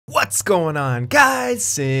What's going on, guys?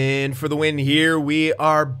 Cyn for the win here. We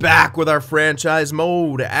are back with our franchise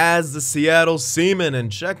mode as the Seattle Seamen, and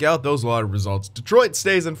check out those lottery results. Detroit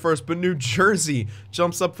stays in first, but New Jersey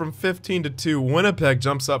jumps up from 15 to 2. Winnipeg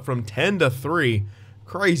jumps up from 10 to 3.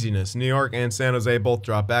 Craziness. New York and San Jose both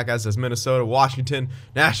drop back, as does Minnesota, Washington,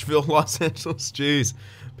 Nashville, Los Angeles. Jeez,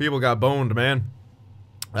 people got boned, man.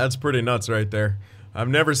 That's pretty nuts right there. I've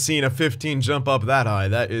never seen a 15 jump up that high,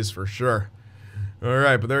 that is for sure.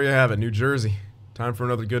 Alright, but there you have it, New Jersey. Time for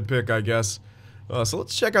another good pick, I guess. So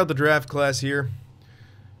let's check out the draft class here.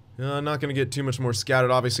 Not going to get too much more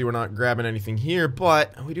scouted. Obviously, we're not grabbing anything here,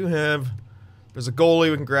 but we do have... There's a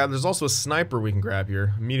goalie we can grab. There's also a sniper we can grab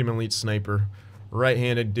here. A medium elite sniper.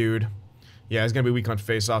 Right-handed dude. Yeah, he's going to be weak on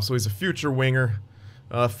face-off, so he's a future winger.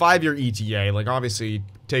 5-year ETA. Like, obviously,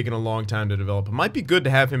 taking a long time to develop. It might be good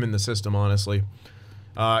to have him in the system, honestly.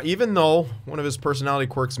 Even though one of his personality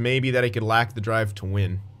quirks may be that he could lack the drive to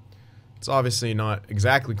win. It's obviously not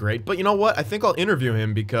exactly great, but you know what? I think I'll interview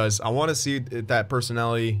him because I want to see if that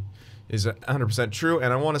personality is 100% true,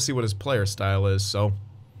 and I want to see what his player style is, so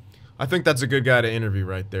I think that's a good guy to interview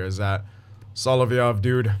right there, is that Solovyov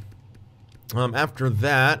dude. After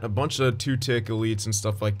that, a bunch of 2-tick elites and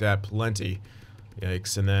stuff like that, plenty.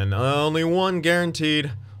 Yikes, and then only one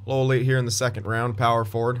guaranteed low elite here in the second round, power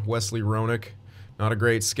forward, Wesley Roenick. Not a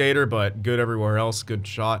great skater, but good everywhere else. Good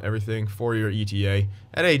shot, everything. 4-year ETA.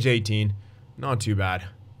 At age 18. Not too bad.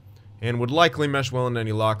 And would likely mesh well in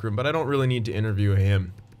any locker room, but I don't really need to interview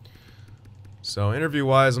him. So,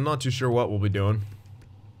 interview-wise, I'm not too sure what we'll be doing.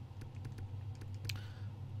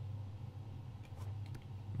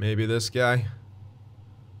 Maybe this guy.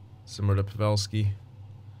 Similar to Pavelski.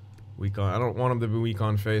 Weak on... I don't want him to be weak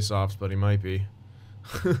on face-offs, but he might be.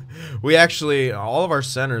 We actually, all of our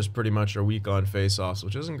centers pretty much are weak on face-offs,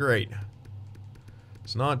 which isn't great.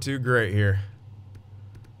 It's not too great here.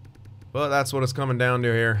 But that's what it's coming down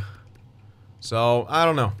to here. So, I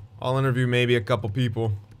don't know. I'll interview maybe a couple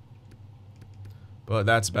people. But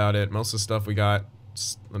that's about it. Most of the stuff we got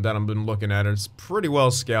that I've been looking at is pretty well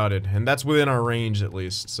scouted. And that's within our range at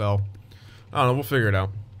least. So, I don't know. We'll figure it out.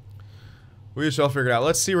 We shall figure it out.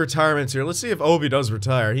 Let's see retirements here. Let's see if Ovi does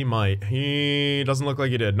retire. He might. He doesn't look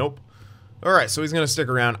like he did. Nope. Alright, so he's going to stick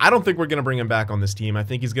around. I don't think we're going to bring him back on this team. I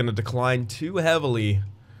think he's going to decline too heavily,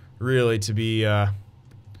 really, to be a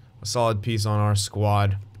solid piece on our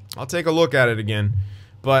squad. I'll take a look at it again,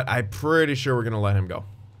 but I'm pretty sure we're going to let him go.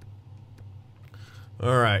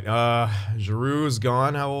 Alright, Giroux's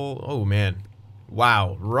gone. How old? Oh, man.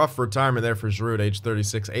 Wow, rough retirement there for Giroux at age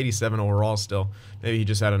 36, 87 overall still. Maybe he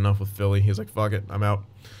just had enough with Philly. He was like, fuck it, I'm out.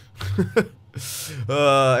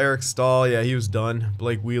 Eric Stahl, yeah, he was done.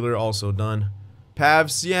 Blake Wheeler, also done.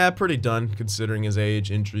 Pavs, yeah, pretty done, considering his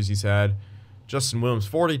age, injuries he's had. Justin Williams,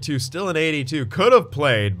 42, still an 82. Could have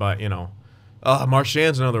played, but, you know.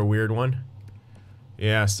 Marchand's another weird one.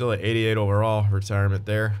 Yeah, still at 88 overall, retirement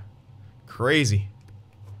there. Crazy.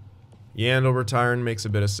 Yandel retiring makes a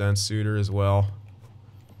bit of sense. Suter as well.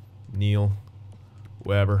 Neal,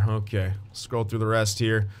 Weber, okay. Scroll through the rest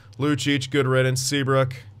here. Lucic, good riddance.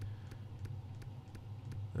 Seabrook.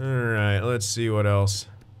 Alright, let's see what else.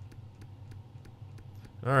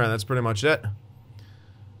 Alright, that's pretty much it.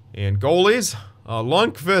 And goalies.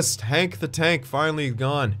 Lundqvist, Hank the Tank, finally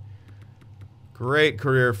gone. Great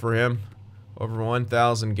career for him. Over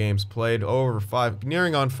 1,000 games played. Over 5,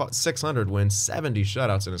 nearing on 600 wins. 70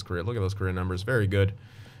 shutouts in his career. Look at those career numbers. Very good.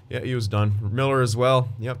 Yeah, he was done. Miller as well.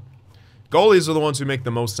 Yep. Goalies are the ones who make the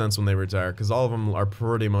most sense when they retire, because all of them are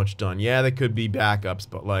pretty much done. Yeah, they could be backups,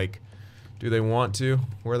 but, like, do they want to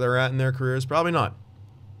where they're at in their careers? Probably not.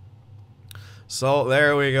 So,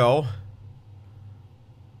 there we go.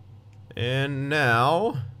 And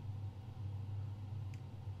now...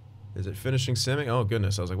 Is it finishing simming? Oh,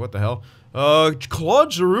 goodness. I was like, what the hell?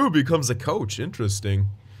 Claude Giroux becomes a coach. Interesting.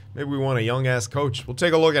 Maybe we want a young-ass coach. We'll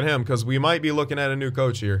take a look at him, because we might be looking at a new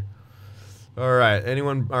coach here. Alright,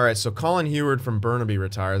 anyone... Alright, so Colin Heward from Burnaby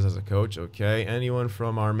retires as a coach. Okay, anyone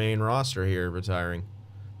from our main roster here retiring?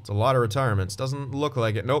 It's a lot of retirements. Doesn't look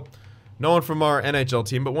like it. Nope. No one from our NHL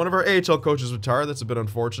team, but one of our AHL coaches retired. That's a bit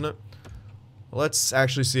unfortunate. Let's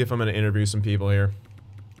actually see if I'm going to interview some people here.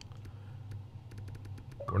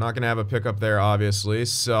 We're not going to have a pickup there, obviously,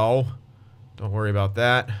 so don't worry about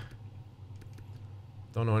that.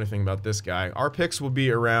 Don't know anything about this guy. Our picks will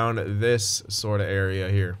be around this sort of area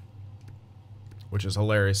here, which is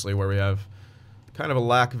hilariously where we have kind of a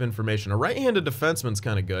lack of information. A right-handed defenseman's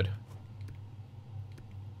kind of good.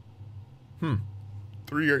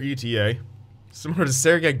 3-year ETA. Similar to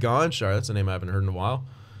Sergei Gonchar. That's a name I haven't heard in a while.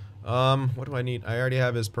 What do I need? I already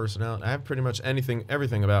have his personality. I have pretty much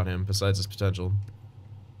everything about him besides his potential.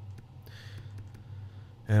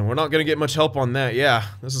 And we're not going to get much help on that. Yeah,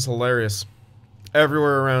 this is hilarious.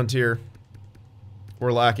 Everywhere around here,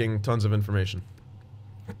 we're lacking tons of information.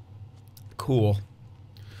 Cool.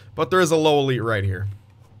 But there is a low elite right here.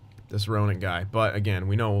 This Ronin guy. But again,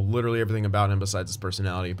 we know literally everything about him besides his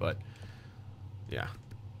personality, but yeah.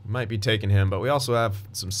 Might be taking him, but we also have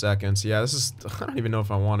some seconds. Yeah, this is... I don't even know if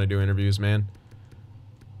I want to do interviews, man.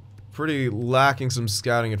 Pretty lacking some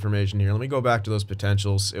scouting information here. Let me go back to those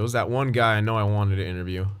potentials. It was that one guy I know I wanted to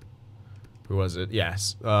interview. Who was it?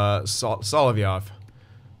 Yes, Solovyov.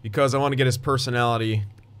 Because I want to get his personality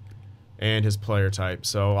and his player type.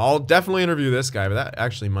 So I'll definitely interview this guy, but that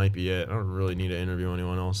actually might be it. I don't really need to interview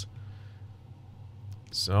anyone else.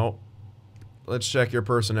 So, let's check your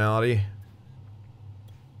personality.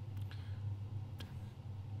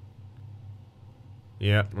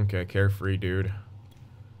 Yeah, okay, carefree dude.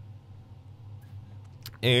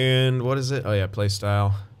 And what is it? Oh yeah,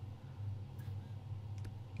 playstyle.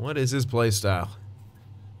 What is his playstyle?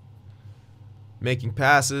 Making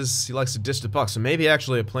passes. He likes to dish the puck. So maybe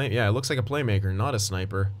actually a play. Yeah, it looks like a playmaker, not a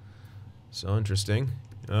sniper. So interesting.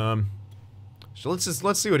 So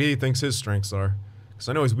let's see what he thinks his strengths are. Because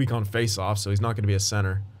I know he's weak on face-off, so he's not going to be a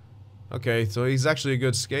center. Okay, so he's actually a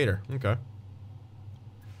good skater. Okay.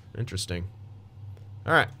 Interesting.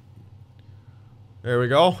 Alright. There we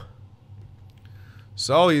go.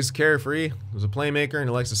 So he's carefree, he's a playmaker, and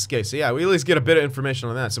he likes to skate. So yeah, we at least get a bit of information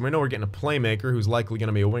on that. So we know we're getting a playmaker who's likely going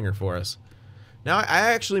to be a winger for us. Now, I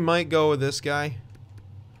actually might go with this guy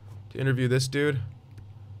to interview this dude.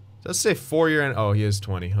 Let's say 4-year and... Oh, he is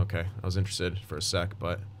 20. Okay, I was interested for a sec,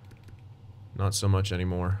 but not so much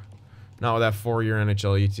anymore. Not with that 4-year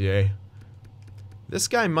NHL ETA. This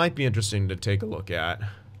guy might be interesting to take a look at.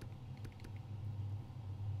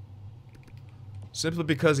 Simply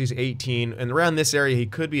because he's 18, and around this area he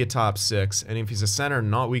could be a top 6, and if he's a center,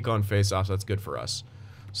 not weak on face-offs, that's good for us.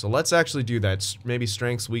 So let's actually do that. Maybe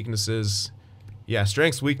strengths, weaknesses. Yeah,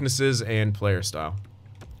 strengths, weaknesses, and player style.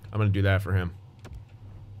 I'm going to do that for him.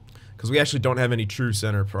 Because we actually don't have any true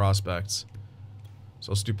center prospects.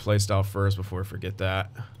 So let's do play style first before we forget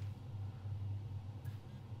that.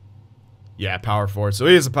 Yeah, power forward. So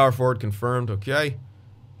he is a power forward, confirmed, okay.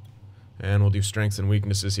 And we'll do strengths and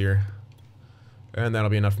weaknesses here. And that'll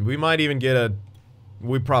be enough. We might even get a...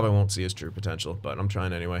 We probably won't see his true potential, but I'm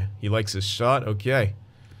trying anyway. He likes his shot. Okay.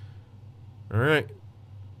 Alright.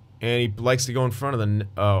 And he likes to go in front of the...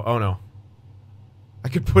 Oh no. I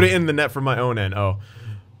could put it in the net from my own end. Oh.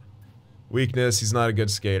 Weakness. He's not a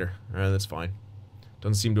good skater. Alright, that's fine.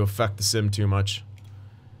 Doesn't seem to affect the sim too much.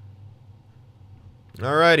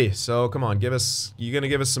 Alrighty. So, come on. Give us... You gonna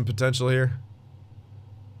give us some potential here?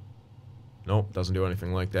 Nope, doesn't do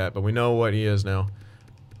anything like that, but we know what he is now.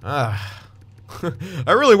 Ah.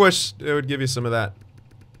 I really wish it would give you some of that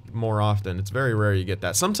more often. It's very rare you get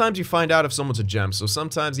that. Sometimes you find out if someone's a gem, so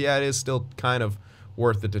sometimes, yeah, it is still kind of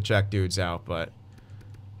worth it to check dudes out, but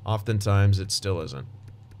oftentimes it still isn't.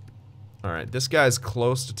 Alright, this guy's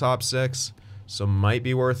close to top 6, so might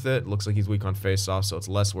be worth it. Looks like he's weak on face-off, so it's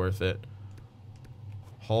less worth it.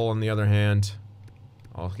 Hull, on the other hand,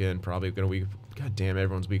 again, probably gonna weak... God damn,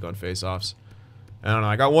 everyone's weak on face-offs. I don't know,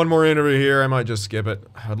 I got one more interview here, I might just skip it.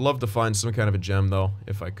 I'd love to find some kind of a gem, though,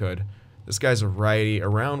 if I could. This guy's a righty,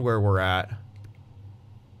 around where we're at.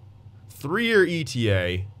 3-year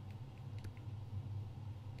ETA.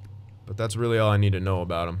 But that's really all I need to know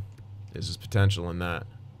about him, is his potential in that.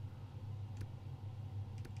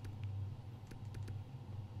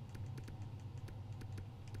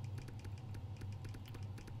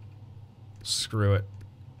 Screw it.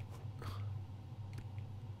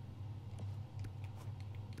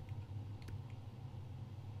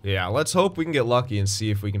 Yeah, let's hope we can get lucky and see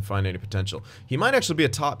if we can find any potential. He might actually be a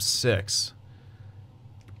top 6.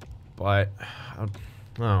 But,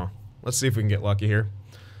 oh, let's see if we can get lucky here.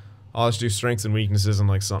 I'll just do strengths and weaknesses and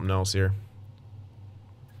like something else here.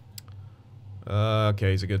 Okay,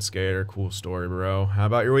 he's a good skater. Cool story, bro. How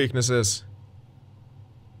about your weaknesses?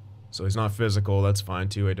 So he's not physical, that's fine.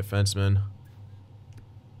 2-way defenseman.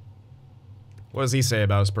 What does he say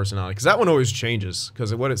about his personality? Because that one always changes.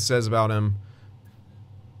 Because of what it says about him...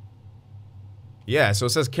 Yeah, so it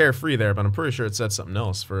says carefree there, but I'm pretty sure it said something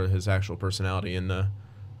else for his actual personality in the...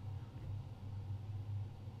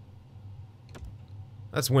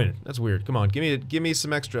 That's weird. That's weird. Come on, give me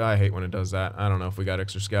some extra... I hate when it does that. I don't know if we got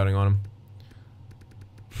extra scouting on him.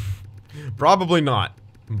 Probably not,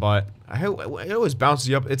 but it always bounces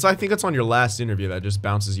you up. I think it's on your last interview that just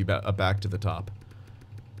bounces you back to the top.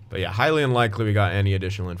 But yeah, highly unlikely we got any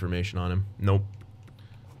additional information on him. Nope.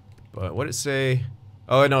 But what did it say?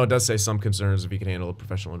 Oh, no, it does say some concerns if he can handle a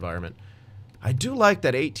professional environment. I do like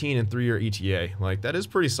that 18 and 3-year ETA. Like, that is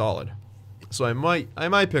pretty solid. So I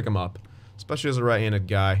might pick him up, especially as a right-handed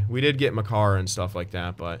guy. We did get Makar and stuff like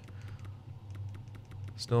that, but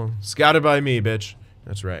still scouted by me, bitch.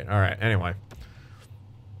 That's right. All right. Anyway,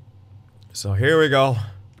 so here we go.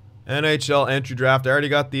 NHL entry draft. I already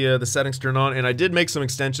got the settings turned on, and I did make some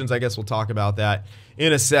extensions. I guess we'll talk about that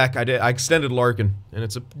in a sec. I extended Larkin, and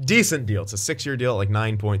it's a decent deal. It's a 6-year deal at like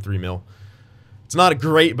 9.3 mil. It's not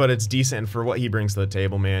great, but it's decent for what he brings to the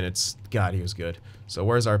table, man. It's, God, he was good. So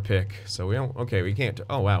where's our pick? So we don't, okay, we can't,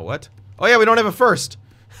 oh wow, what? Oh yeah, we don't have a first.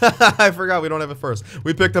 I forgot we don't have a first.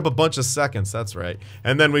 We picked up a bunch of seconds, that's right.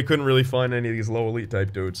 And then we couldn't really find any of these low elite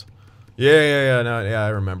type dudes. Yeah, I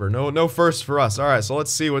remember. No first for us. All right, so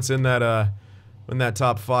let's see what's in that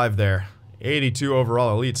top 5 there. 82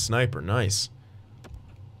 overall elite sniper, nice.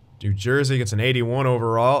 New Jersey gets an 81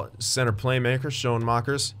 overall center playmaker,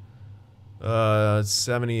 Schoenmakers.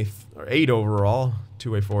 78 overall,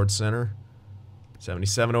 two-way forward center.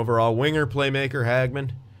 77 overall winger playmaker,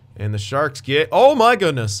 Hagman. And the Sharks get, oh my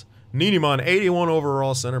goodness, Niinimaan, 81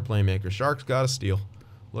 overall center playmaker. Sharks got a steal.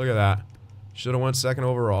 Look at that. Should have went 2nd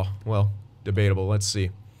overall. Well, debatable. Let's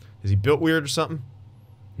see. Is he built weird or something?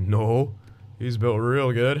 No. He's built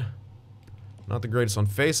real good. Not the greatest on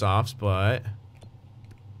face-offs, but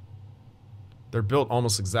they're built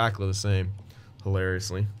almost exactly the same.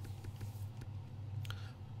 Hilariously.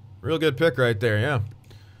 Real good pick right there, yeah.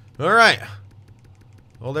 All right.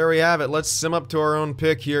 Well, there we have it. Let's sim up to our own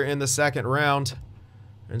pick here in the 2nd round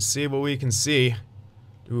and see what we can see.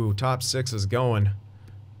 Ooh, top 6 is going.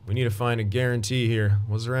 We need to find a guarantee here.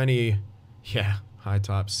 Was there any... Yeah, high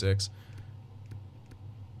top 6.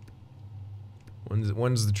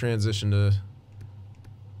 When's the transition to...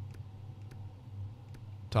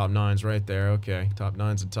 Top 9's right there. Okay, top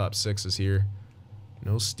 9's and top 6's here.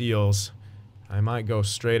 No steals. I might go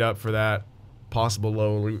straight up for that possible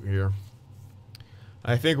low loot here.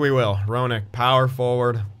 I think we will. Roenick, power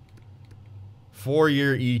forward.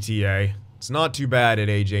 4-year ETA. It's not too bad at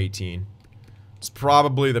age 18. It's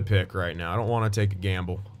probably the pick right now. I don't want to take a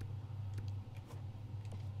gamble.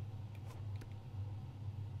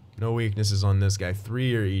 No weaknesses on this guy.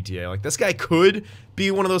 3-year ETA. Like, this guy could be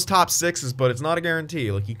one of those top 6s, but it's not a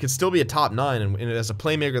guarantee. Like, he could still be a top 9, and as a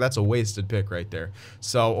playmaker, that's a wasted pick right there.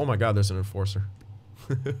 So, oh my god, there's an enforcer.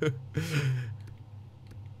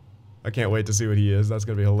 I can't wait to see what he is. That's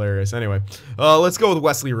going to be hilarious. Anyway, let's go with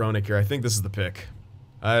Wesley Roenick here. I think this is the pick.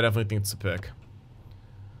 I definitely think it's the pick.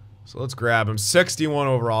 So let's grab him. 61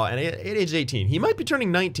 overall, and at age 18. He might be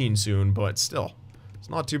turning 19 soon, but still. It's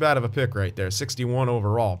not too bad of a pick right there. 61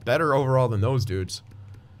 overall. Better overall than those dudes.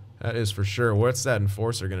 That is for sure. What's that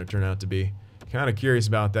enforcer going to turn out to be? Kind of curious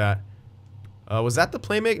about that. Was that the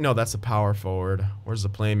playmaker? No, that's the power forward. Where's the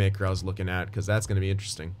playmaker I was looking at? Because that's going to be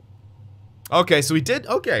interesting. Okay, so he did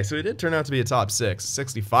turn out to be a top 6.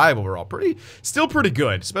 65 overall. Still pretty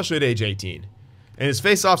good, especially at age 18. And his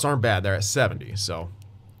face-offs aren't bad. They're at 70, so...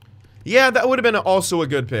 Yeah, that would have been also a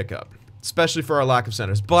good pickup. Especially for our lack of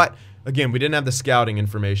centers. But, again, we didn't have the scouting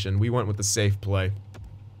information. We went with the safe play.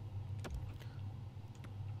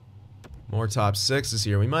 More top 6s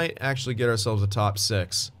here. We might actually get ourselves a top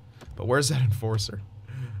 6. But where's that enforcer?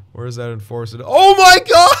 Where's that enforcer? Oh my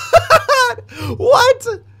god! What?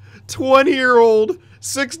 20-year-old,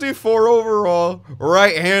 64 overall,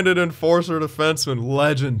 right-handed enforcer defenseman,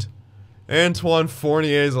 legend. Antoine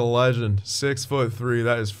Fournier is a legend. 6'3".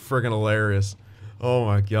 That is friggin' hilarious. Oh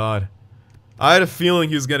my god. I had a feeling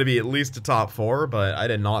he was going to be at least a top 4, but I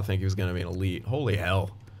did not think he was going to be an elite. Holy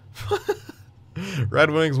hell.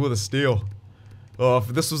 Red Wings with a steal. Oh, if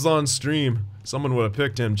this was on stream, someone would have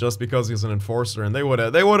picked him just because he's an enforcer, and they would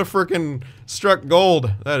have freaking struck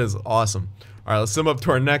gold. That is awesome. All right, let's sim up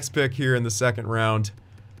to our next pick here in the 2nd round.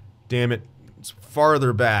 Damn it, it's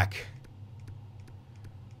farther back.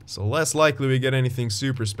 So less likely we get anything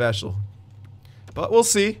super special. But we'll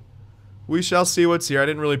see. We shall see what's here. I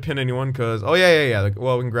didn't really pin anyone because... Oh, yeah.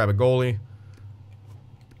 Well, we can grab a goalie.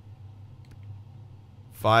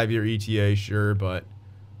 5-year ETA, sure, but...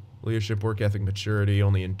 Leadership, work ethic, maturity,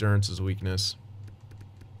 only endurance is weakness.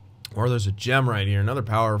 Or there's a gem right here. Another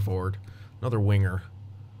power forward. Another winger.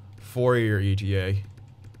 4-year ETA.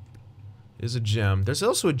 Is a gem. There's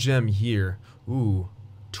also a gem here. Ooh.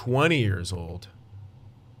 20 years old.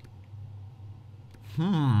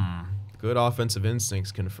 Good offensive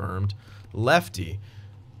instincts confirmed. Lefty.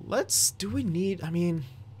 Do we need... I mean...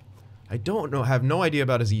 I don't know. I have no idea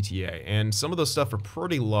about his ETA. And some of those stuff are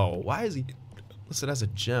pretty low. Why is he... listed as a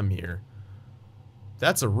gem here?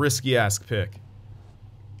 That's a risky-ass pick.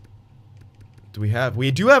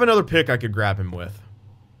 We do have another pick I could grab him with.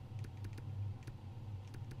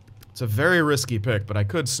 It's a very risky pick, but I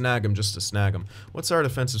could snag him just to snag him. What's our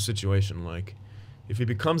defensive situation like? If he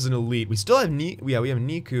becomes an elite, we still have we have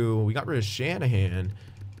Niku. We got rid of Shanahan.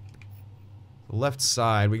 The left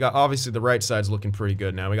side, we got obviously the right side's looking pretty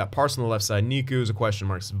good now. We got Parson on the left side. Niku's a question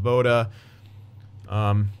mark. Svoboda,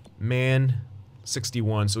 man,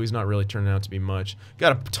 61. So he's not really turning out to be much.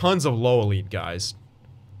 Got tons of low elite guys,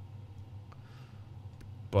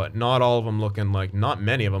 but not all of them looking like. Not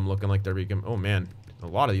many of them looking like they're becoming. Oh man, a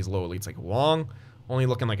lot of these low elites like Wong. Only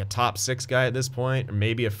looking like a top 6 guy at this point, or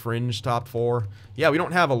maybe a fringe top 4. Yeah, we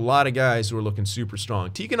don't have a lot of guys who are looking super strong.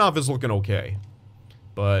 Tikhonov is looking okay,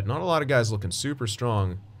 but not a lot of guys looking super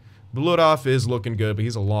strong. Bludov is looking good, but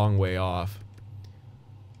he's a long way off.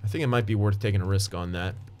 I think it might be worth taking a risk on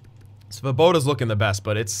that. Svoboda's looking the best,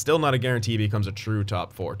 but it's still not a guarantee he becomes a true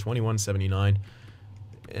top 4. 2179.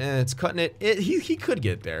 It's cutting it. He could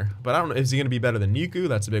get there, but I don't know. Is he going to be better than Niku?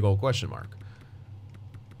 That's a big old question mark.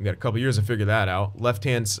 We got a couple years to figure that out. Left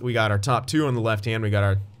hand, we got our top 2 on the left hand. We got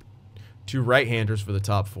our 2 right-handers for the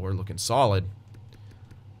top 4, looking solid.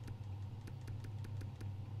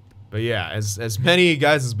 But yeah, as many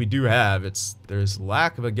guys as we do have, there's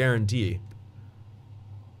lack of a guarantee.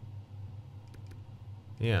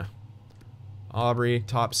 Yeah. Aubrey,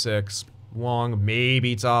 top 6. Wong,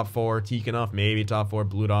 maybe top 4. Tikhonov, maybe top 4.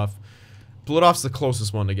 Bludov. Bludov's the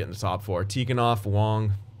closest one to get in the top 4. Tikhonov,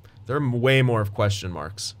 Wong. They're way more of question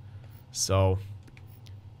marks. So,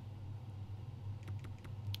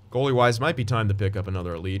 goalie-wise, might be time to pick up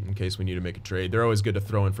another elite in case we need to make a trade. They're always good to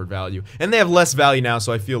throw in for value. And they have less value now,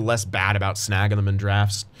 so I feel less bad about snagging them in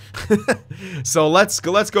drafts. So let's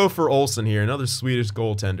go for Olsen here, another Swedish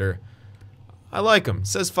goaltender. I like him. It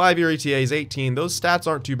says 5-year ETA, he's 18. Those stats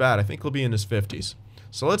aren't too bad. I think he'll be in his 50s.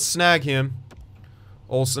 So let's snag him.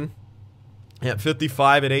 Olsen. At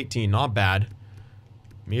 55 at 18, not bad.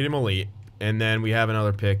 Medium elite. And then we have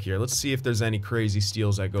another pick here. Let's see if there's any crazy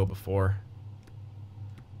steals that go before.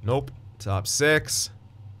 Nope. Top 6.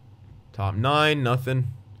 Top 9,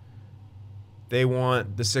 nothing. They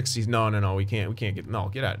want the 60s. No, we can't get, no,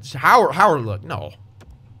 get out. Howard, look, no. What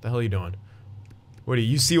the hell are you doing? What do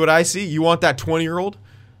you see what I see? You want that 20-year-old?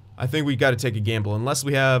 I think we got to take a gamble unless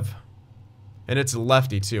we have, and it's a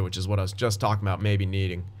lefty too, which is what I was just talking about maybe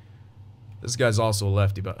needing. This guy's also a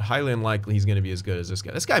lefty, but highly unlikely he's going to be as good as this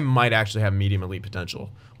guy. This guy might actually have medium elite potential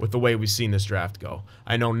with the way we've seen this draft go.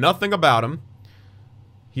 I know nothing about him.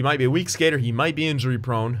 He might be a weak skater. He might be injury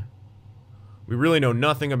prone. We really know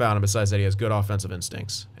nothing about him besides that he has good offensive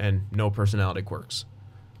instincts and no personality quirks.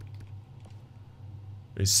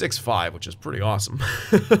 He's 6'5", which is pretty awesome.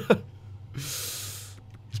 He's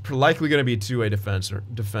likely going to be a two-way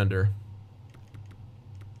defender.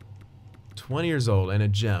 20 years old and a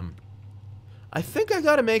gem. I think I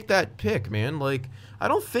got to make that pick, man. Like, I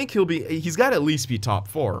don't think he'll be... He's got to at least be top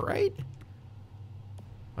 4, right?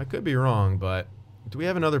 I could be wrong, but... Do we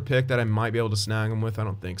have another pick that I might be able to snag him with? I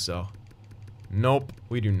don't think so. Nope,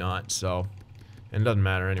 we do not, so... And it doesn't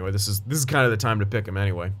matter anyway. This is kind of the time to pick him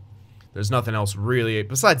anyway. There's nothing else really...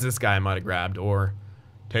 Besides this guy I might have grabbed, or...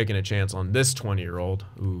 Taking a chance on this 20-year-old.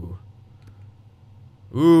 Ooh.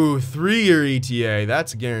 Ooh, 3-year ETA.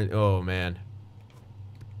 That's guaranteed. Oh, man.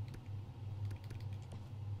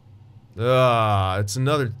 It's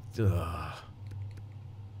another... Oh,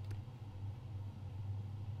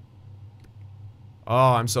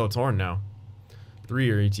 I'm so torn now.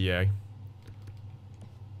 3-year ETA.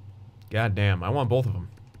 God damn, I want both of them.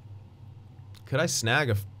 Could I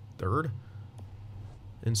snag a third?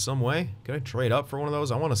 In some way? Could I trade up for one of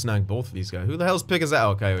those? I want to snag both of these guys. Who the hell's pick is that?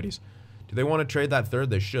 Oh, Coyotes. Do they want to trade that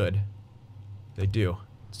third? They should. They do.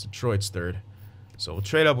 It's Detroit's third. So we'll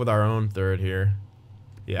trade up with our own third here.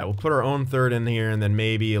 Yeah, we'll put our own third in here and then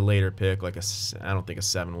maybe a later pick. Like I don't think a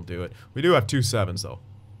 7 will do it. We do have 2 7s though.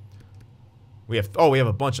 We have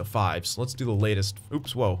a bunch of 5s. Let's do the latest.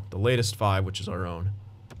 Oops, whoa. The latest 5, which is our own.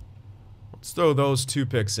 Let's throw those 2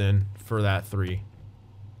 picks in for that 3.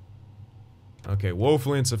 Okay,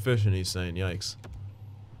 woefully insufficient, he's saying. Yikes.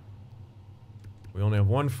 We only have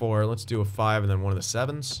 1 4. Let's do a 5 and then one of the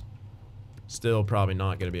 7s. Still probably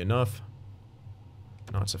not going to be enough.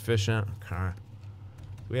 Not sufficient. Okay.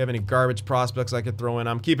 Do we have any garbage prospects I could throw in?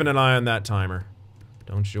 I'm keeping an eye on that timer.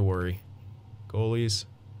 Don't you worry. Goalies.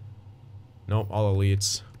 Nope, all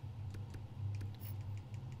elites.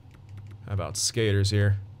 How about skaters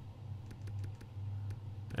here?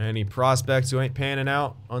 Any prospects who ain't panning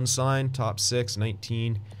out? Unsigned, top 6,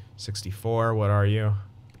 19, 64. What are you?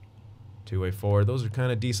 2-way forward. Those are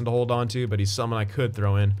kind of decent to hold on to, but he's someone I could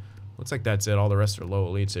throw in. Looks like that's it. All the rest are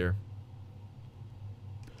low elites here.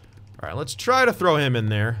 Alright, let's try to throw him in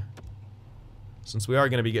there. Since we are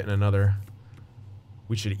going to be getting another...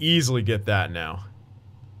 We should easily get that now.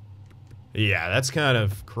 Yeah, that's kind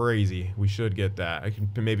of crazy. We should get that. I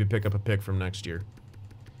can maybe pick up a pick from next year.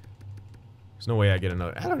 There's no way I get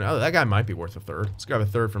another. I don't know. That guy might be worth a third. Let's grab a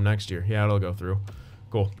third from next year. Yeah, it'll go through.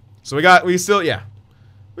 Cool. So we got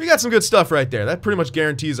some good stuff right there. That pretty much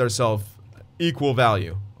guarantees ourselves equal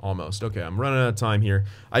value, almost. Okay, I'm running out of time here.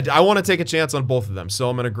 I want to take a chance on both of them, so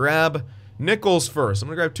I'm going to grab Nichols first. I'm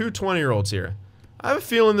going to grab two 20-year-olds here. I have a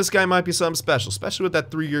feeling this guy might be something special, especially with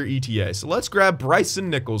that 3-year ETA. So let's grab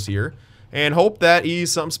Bryson Nichols here and hope that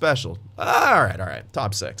he's something special. Alright.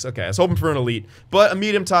 Top 6. Okay, I was hoping for an elite, but a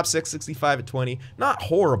medium top 6, 65 at 20. Not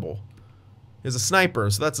horrible. He's a sniper,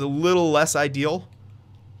 so that's a little less ideal.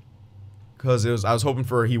 Because I was hoping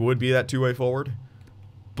he would be that two-way forward.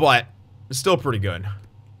 But it's still pretty good.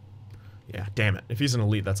 Yeah, damn it. If he's an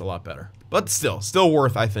elite, that's a lot better. But still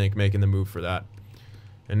worth, I think, making the move for that.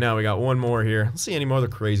 And now we got one more here. Let's see any more other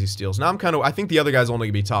crazy steals. Now I think the other guy's only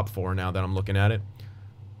gonna be top 4 now that I'm looking at it.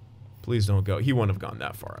 Please don't go. He wouldn't have gone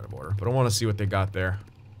that far out of order. But I want to see what they got there.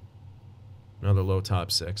 Another low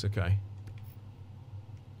top 6. Okay.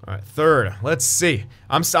 Alright, third. Let's see.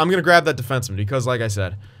 I'm gonna grab that defenseman because, like I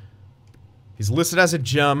said, he's listed as a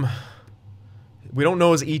gem. We don't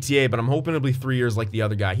know his ETA, but I'm hoping it'll be 3 years like the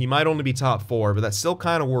other guy. He might only be top 4, but that's still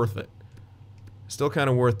kind of worth it. Still kind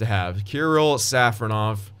of worth to have. Kirill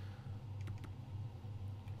Safronov.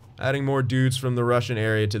 Adding more dudes from the Russian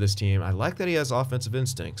area to this team. I like that he has offensive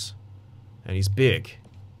instincts. And he's big.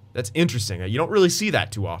 That's interesting. You don't really see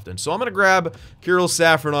that too often. So I'm going to grab Kirill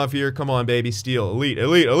Safronov here. Come on, baby. Steal. Elite.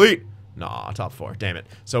 Elite. Elite. Nah, top 4. Damn it.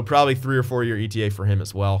 So probably 3 or 4 year ETA for him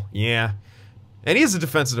as well. Yeah. And he is a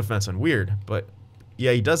defensive defenseman. Weird. But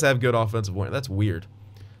yeah, he does have good offensive point. That's weird.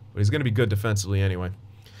 But he's going to be good defensively anyway.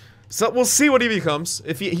 So we'll see what he becomes.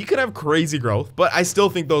 If he could have crazy growth, but I still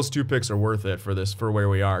think those 2 picks are worth it for where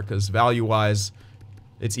we are, because value-wise,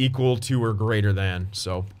 it's equal to or greater than.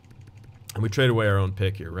 So, and we trade away our own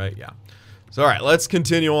pick here, right? Yeah. So all right, let's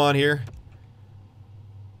continue on here.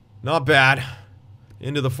 Not bad.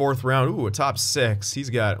 Into the 4th round. Ooh, a top 6. He's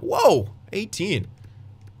got 18.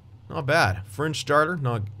 Not bad. Fringe starter,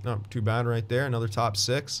 not too bad right there. Another top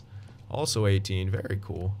 6. Also 18. Very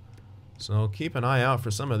cool. So keep an eye out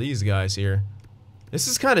for some of these guys here. This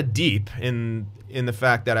is kind of deep in the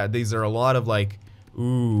fact that these are a lot of like,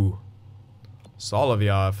 ooh,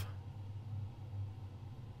 Solovyov.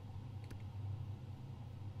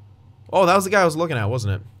 Oh, that was the guy I was looking at,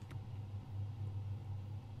 wasn't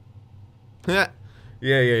it?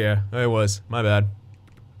 Yeah. It was. My bad.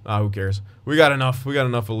 Who cares? We got enough. We got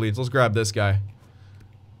enough elites. Let's grab this guy.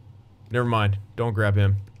 Never mind. Don't grab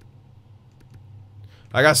him.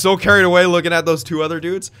 I got so carried away looking at those 2 other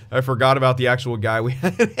dudes, I forgot about the actual guy we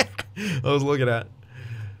had. I was looking at.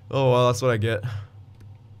 Oh, well, that's what I get.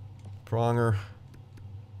 Pronger.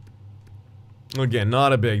 Again,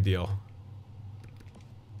 not a big deal.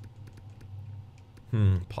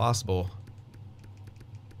 Possible.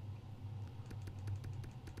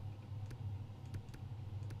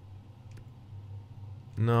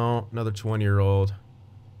 No, another 20-year-old.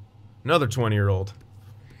 Another 20-year-old.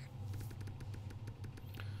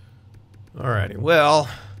 Alrighty, well,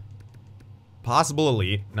 possible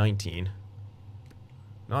elite, 19.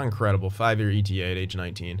 Not incredible, 5-year ETA at age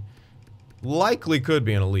 19. Likely could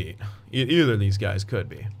be an elite. Either of these guys could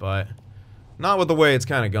be, but not with the way it's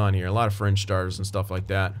kind of gone here. A lot of fringe starters and stuff like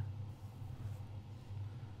that.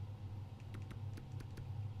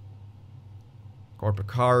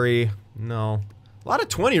 Korpikari, no. A lot of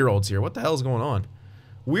 20-year-olds here. What the hell is going on?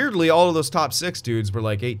 Weirdly, all of those top 6 dudes were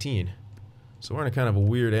like 18. So we're in a kind of a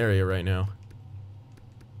weird area right now.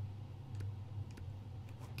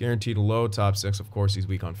 Guaranteed low top 6. Of course, he's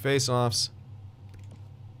weak on face-offs.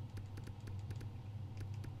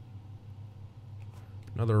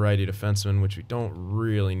 Another righty defenseman, which we don't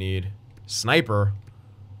really need. Sniper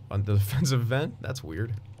on the defensive end? That's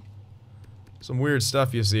weird. Some weird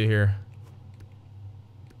stuff you see here.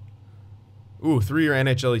 Ooh, 3-year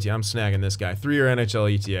NHL ETA. I'm snagging this guy. 3-year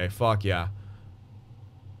NHL ETA. Fuck yeah.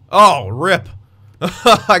 Oh, rip.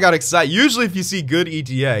 I got excited. Usually if you see good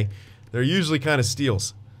ETA, they're usually kind of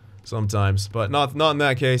steals sometimes. But not in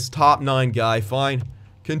that case. Top 9 guy. Fine.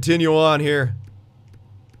 Continue on here.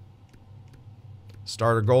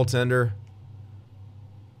 Starter goaltender.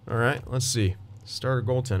 Alright, let's see. Starter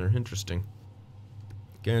goaltender. Interesting.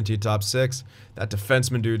 Guaranteed top 6. That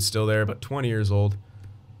defenseman dude's still there, but 20 years old.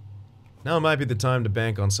 Now might be the time to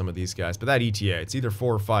bank on some of these guys. But that ETA, it's either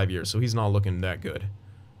 4 or 5 years, so he's not looking that good.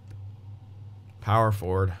 Power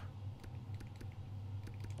forward.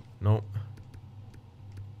 Nope.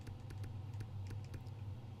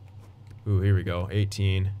 Ooh, here we go.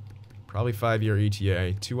 18. Probably 5-year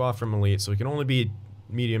ETA. 2 off from elite, so he can only be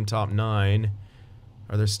medium top 9.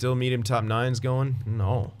 Are there still medium top 9s going?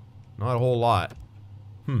 No. Not a whole lot.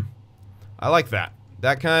 I like that.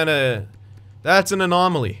 That's an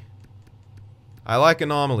anomaly. I like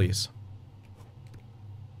anomalies.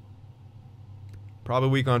 Probably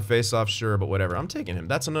weak on face-off, sure, but whatever. I'm taking him.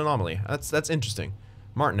 That's an anomaly. That's interesting.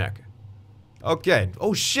 Martinek. Okay.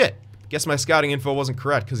 Oh, shit. Guess my scouting info wasn't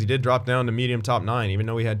correct, because he did drop down to medium top 9, even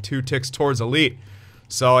though he had 2 ticks towards elite.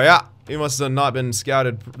 So, yeah. He must have not been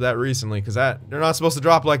scouted that recently, because they're not supposed to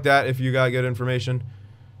drop like that if you got good information.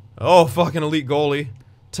 Oh, fucking elite goalie.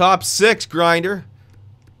 Top 6 grinder.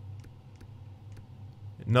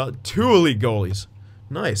 No, 2 elite goalies.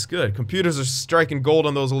 Nice, good. Computers are striking gold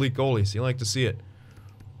on those elite goalies. You like to see it.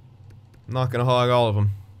 I'm not gonna hog all of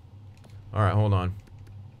them. Alright, hold on.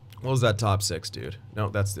 What was that top 6, dude? No,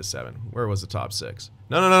 that's the 7. Where was the top 6?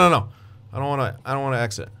 No. I don't wanna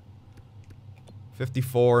exit.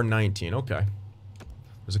 54, 19. Okay.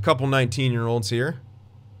 There's a couple 19-year-olds here.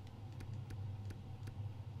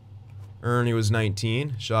 Ernie was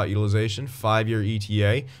 19. Shot utilization. 5-year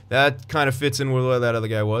ETA. That kind of fits in with what that other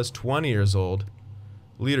guy was. 20 years old.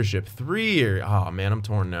 Leadership. 3-year. Oh, man, I'm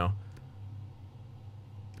torn now.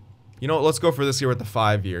 You know what? Let's go for this here with the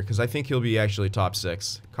 5-year, because I think he'll be actually top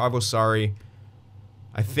 6. Kagosari.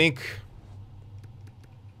 I think...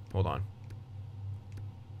 Hold on.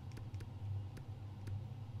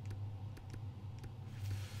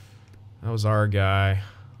 That was our guy.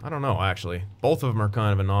 I don't know, actually. Both of them are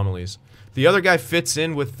kind of anomalies. The other guy fits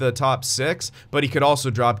in with the top 6, but he could also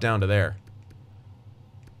drop down to there.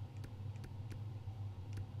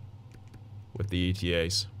 With the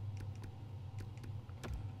ETAs.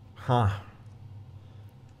 Huh.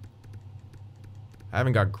 I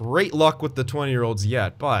haven't got great luck with the 20-year-olds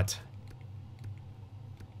yet, but...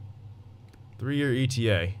 3-year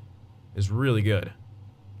ETA is really good.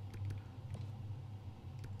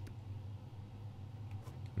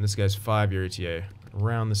 And this guy's 5-year ETA,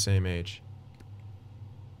 around the same age.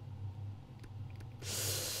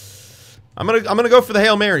 I'm gonna go for the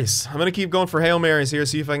Hail Marys. I'm gonna keep going for Hail Marys here,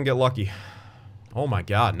 see if I can get lucky. Oh my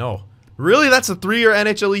god, no. Really? That's a 3-year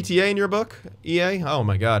NHL ETA in your book? EA? Oh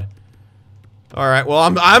my god. Alright, well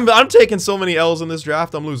I'm taking so many L's in this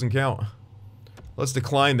draft, I'm losing count. Let's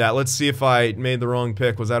decline that. Let's see if I made the wrong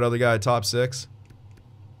pick. Was that other guy a top 6?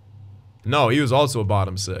 No, he was also a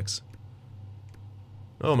bottom 6.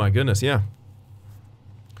 Oh my goodness, yeah.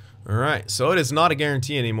 Alright, so it is not a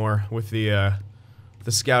guarantee anymore with the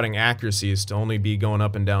scouting accuracies to only be going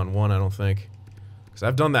up and down 1, I don't think. Because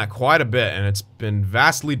I've done that quite a bit, and it's been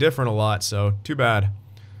vastly different a lot, so too bad.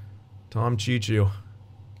 Tom Chichu.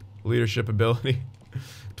 Leadership ability.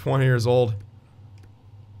 20 years old.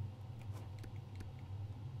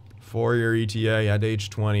 4-year ETA at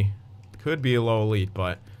age 20. Could be a low elite,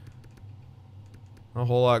 but... a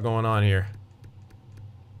whole lot going on here.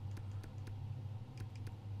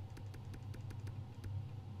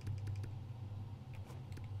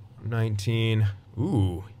 19.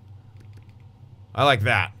 Ooh. I like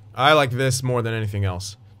that. I like this more than anything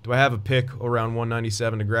else. Do I have a pick around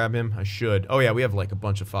 197 to grab him? I should. Oh yeah, we have like a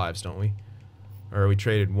bunch of 5s, don't we? Or we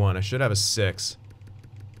traded 1. I should have a 6.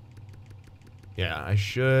 Yeah, I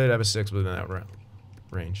should have a 6 within that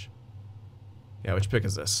range. Yeah, which pick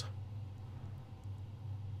is this?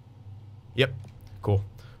 Yep. Cool.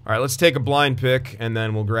 Alright, let's take a blind pick, and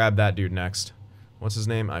then we'll grab that dude next. What's his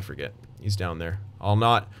name? I forget. He's down there.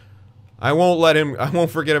 I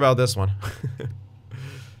won't forget about this one.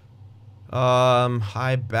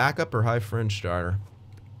 High backup or high fringe starter?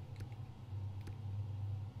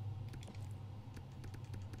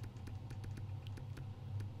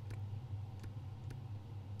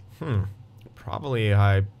 Probably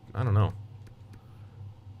high, I don't know.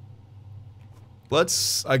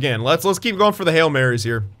 Let's keep going for the Hail Marys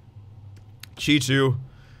here. Chichu.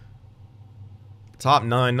 Top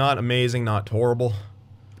 9, not amazing, not horrible.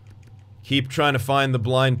 Keep trying to find the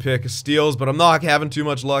blind pick of steals, but I'm not having too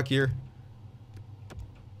much luck here.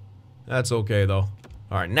 That's okay, though.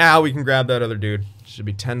 Alright, now we can grab that other dude. Should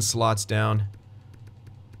be 10 slots down.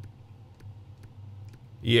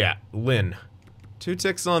 Yeah, Lynn. 2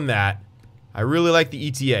 ticks on that. I really like the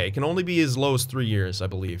ETA. It can only be as low as 3 years, I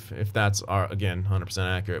believe. If that's, again, 100%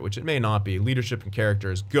 accurate, which it may not be. Leadership and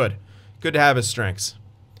character is good. Good to have his strengths.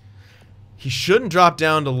 He shouldn't drop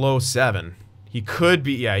down to low 7. He could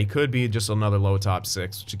be, yeah, he could be just another low top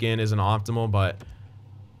 6, which again isn't optimal, but...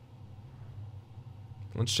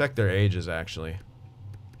 let's check their ages, actually.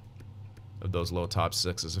 Of those low top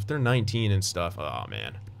 6s. If they're 19 and stuff, oh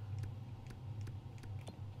man.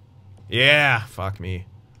 Yeah, fuck me.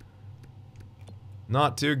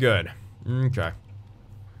 Not too good. Okay.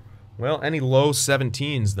 Well, any low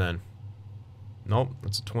 17s then? Nope,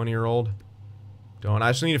 that's a 20-year-old. Don't.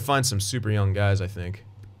 I just need to find some super young guys, I think.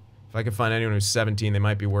 If I can find anyone who's 17, they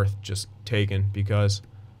might be worth just taking, because...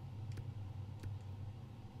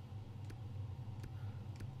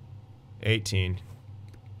 18.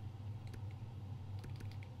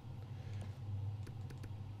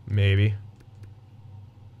 Maybe.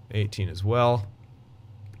 18 as well.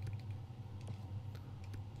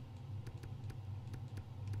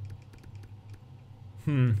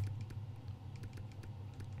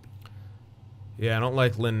 Yeah, I don't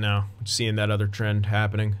like Lynn now. Seeing that other trend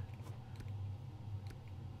happening.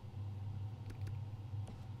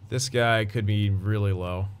 This guy could be really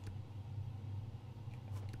low.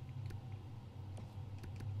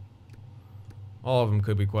 All of them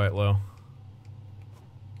could be quite low.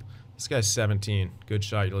 This guy's 17. Good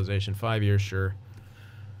shot utilization. 5 years, sure.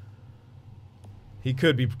 He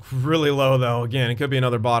could be really low, though. Again, it could be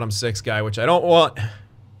another bottom 6 guy, which I don't want.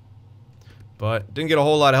 But didn't get a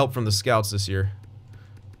whole lot of help from the scouts this year.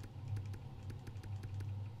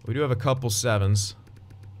 We do have a couple 7s.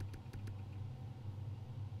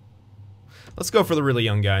 Let's go for the really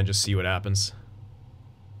young guy and just see what happens.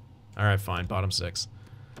 Alright, fine. Bottom 6.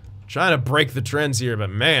 Trying to break the trends here,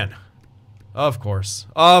 but man. Of course.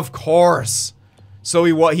 Of course. So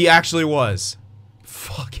he actually was.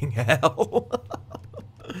 Fucking hell.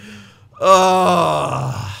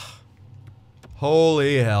 Ugh.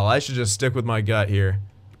 Holy hell. I should just stick with my gut here.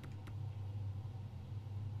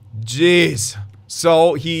 Jeez.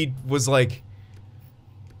 So he was like...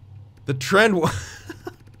 The trend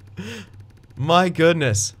My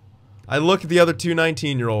goodness. I look at the other two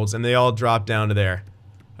 19-year-olds and they all drop down to there.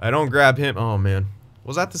 I don't grab him. Oh, man.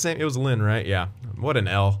 Was that the same? It was Lynn, right? Yeah. What an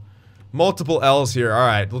L. Multiple L's here.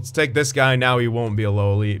 Alright, let's take this guy. Now he won't be a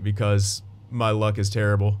low elite because my luck is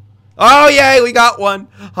terrible. Oh, yay! We got one!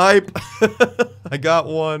 Hype! I got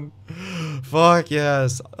one. Fuck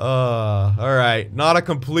yes. Alright. Not a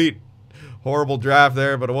complete horrible draft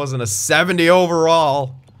there, but it wasn't a 70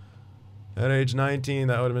 overall. At age 19,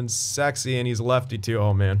 that would have been sexy, and he's lefty too.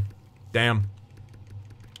 Oh, man. Damn.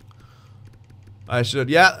 I should.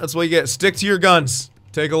 Yeah, that's what you get. Stick to your guns.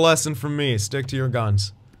 Take a lesson from me. Stick to your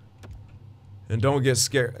guns. And don't get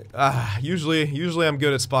scared. Usually I'm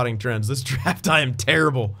good at spotting trends. This draft, I am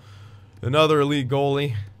terrible. Another elite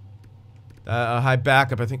goalie. A high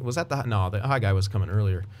backup, I think. Was that the... No, the high guy was coming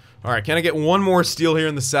earlier. Alright, can I get one more steal here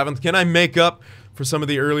in the 7th? Can I make up for some of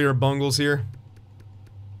the earlier bungles here?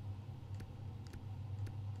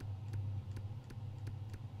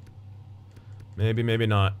 Maybe, maybe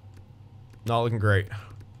not. Not looking great.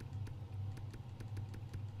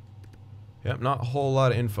 Yep, not a whole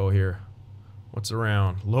lot of info here. What's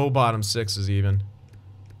around? Low bottom 6s even.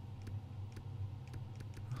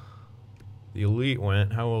 The elite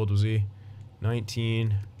went. How old was he?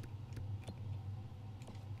 19.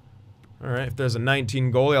 Alright, if there's a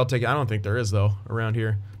 19 goalie, I'll take it. I don't think there is, though, around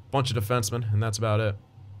here. Bunch of defensemen, and that's about it.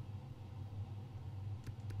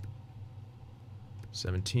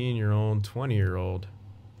 17-year-old, 20-year-old.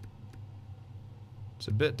 It's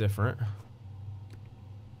a bit different.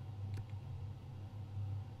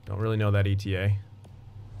 Don't really know that ETA.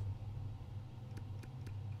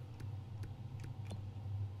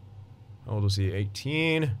 How old was he?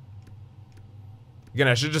 18. Again,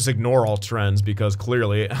 I should just ignore all trends because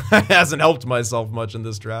clearly it hasn't helped myself much in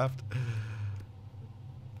this draft.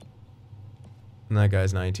 And that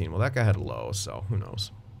guy's 19. Well, that guy had a low, so who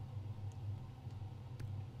knows.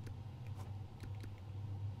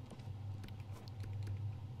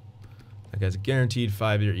 That guy's a guaranteed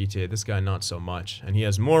 5-year ETA. This guy, not so much. And he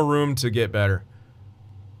has more room to get better.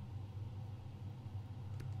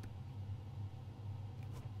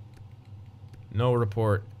 No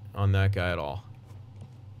report on that guy at all.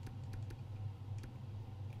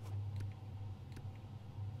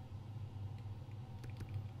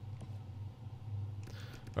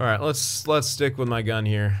 Alright, let's stick with my gun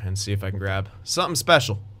here and see if I can grab something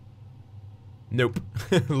special. Nope.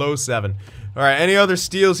 Low 7. Alright, any other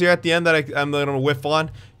steals here at the end that I'm gonna whiff on?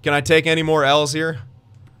 Can I take any more L's here?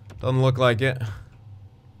 Doesn't look like it.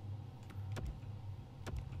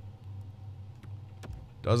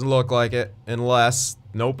 Doesn't look like it. Unless...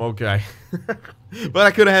 Nope, okay. But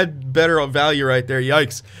I could have had better value right there,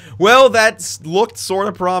 yikes. Well, that looked sort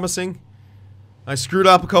of promising. I screwed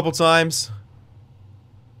up a couple times.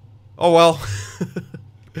 Oh well.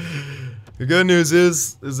 The good news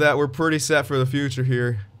is that we're pretty set for the future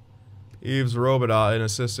here. Yves Robida, an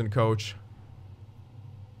assistant coach.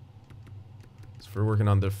 It's for working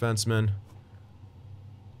on the defenseman.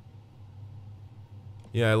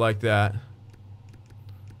 Yeah, I like that.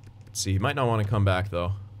 Let's see. He might not want to come back,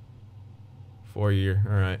 though. 4-year.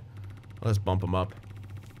 Alright. Let's bump him up.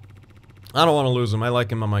 I don't want to lose him. I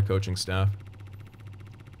like him on my coaching staff.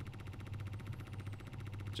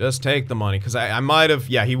 Just take the money. Because I might have...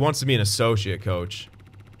 Yeah, he wants to be an associate coach.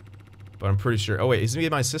 But I'm pretty sure... Oh, wait. Is he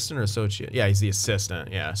my assistant or associate? Yeah, he's the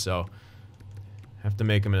assistant. Yeah, so... I have to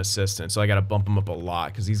make him an assistant. So I got to bump him up a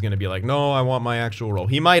lot. Because he's going to be like, no, I want my actual role.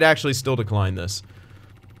 He might actually still decline this.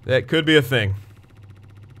 That could be a thing.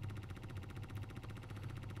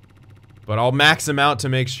 But I'll max him out to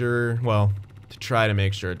make sure... Well, to try to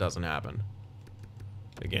make sure it doesn't happen.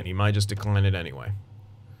 Again, he might just decline it anyway.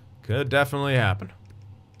 Could definitely happen.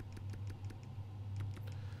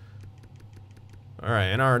 Alright,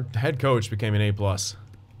 and our head coach became an A+.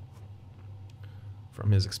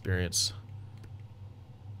 From his experience.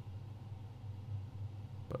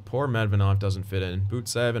 But poor Medvedev doesn't fit in.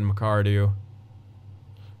 Butsev and McCardew.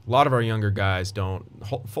 A lot of our younger guys don't.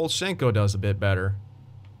 Folchenko does a bit better.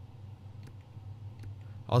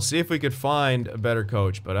 I'll see if we could find a better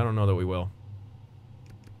coach, but I don't know that we will.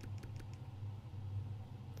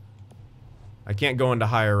 I can't go into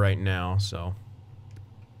hire right now, so...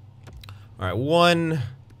 Alright, one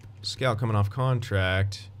scout coming off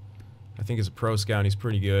contract. I think he's a pro scout and he's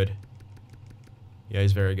pretty good. Yeah,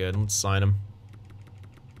 he's very good. Let's sign him.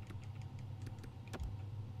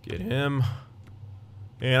 Get him.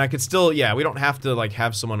 And I could still, yeah, we don't have to, like,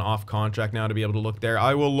 have someone off contract now to be able to look there.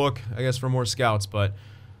 I will look, I guess, for more scouts, but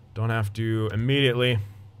don't have to immediately.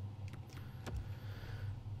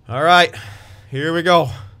 Alright, here we go.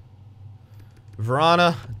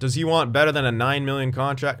 Vrana, does he want better than a $9 million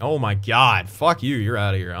contract? Oh my god, fuck you, you're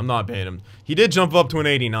out of here. I'm not paying him. He did jump up to an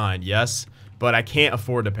 89, yes, but I can't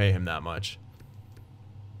afford to pay him that much.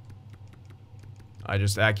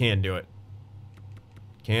 I can't do it.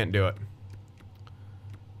 Can't do it.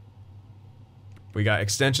 We got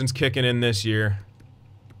extensions kicking in this year.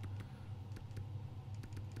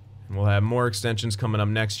 And we'll have more extensions coming up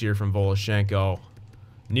next year from Voloshenko.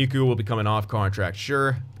 Niku will become an off contract,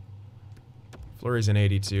 sure. Fleury's an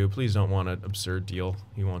 82. Please don't want an absurd deal.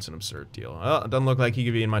 He wants an absurd deal. Oh, it doesn't look like he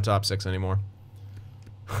could be in my top 6 anymore.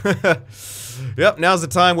 Yep, now's the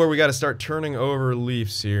time where we got to start turning over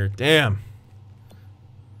Leafs here. Damn.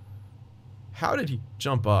 How did he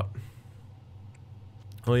jump up?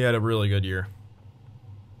 Well, he had a really good year.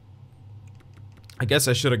 I guess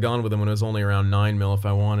I should have gone with him when it was only around 9 mil if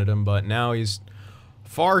I wanted him, but now he's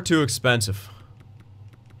far too expensive.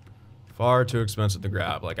 Far too expensive to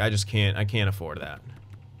grab. Like, I can't afford that.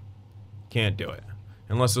 Can't do it.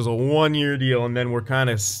 Unless there's a 1-year deal and then we're kind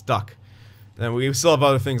of stuck. Then we still have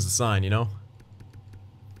other things to sign, you know?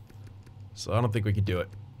 So I don't think we could do it.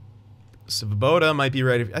 Svoboda might be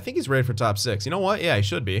ready. I think he's ready for top 6. You know what? Yeah, he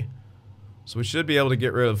should be. So we should be able to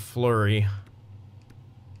get rid of Fleury.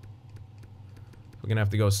 We're going to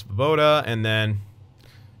have to go Svoboda, and then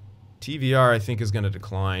TVR I think is going to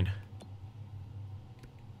decline.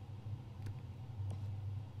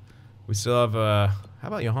 We still have, how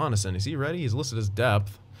about Johannesson? Is he ready? He's listed as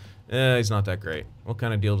depth. He's not that great. What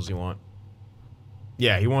kind of deal does he want?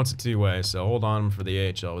 Yeah, he wants it 2-way, so hold on for the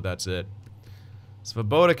AHL, but that's it.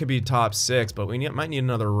 Svoboda could be top 6, but we might need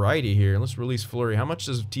another righty here. Let's release Fleury. How much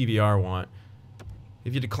does TVR want?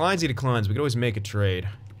 If he declines, he declines. We could always make a trade.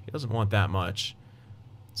 He doesn't want that much.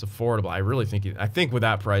 It's affordable. I really think I think with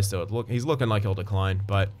that price, though, he's looking like he'll decline,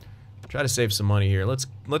 but try to save some money here. Let's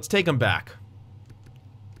take him back.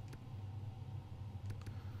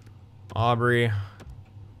 Aubrey,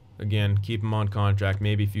 again, keep him on contract,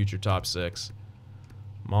 maybe future top 6.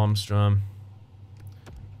 Malmstrom,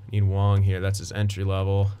 need Wong here, that's his entry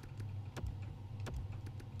level.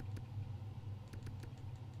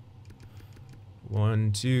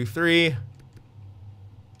 One, 2, 3,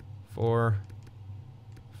 4,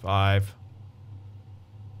 5.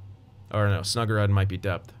 Or no, Snuggerud might be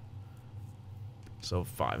depth. So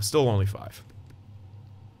 5, still only 5.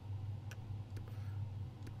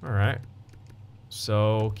 Alright.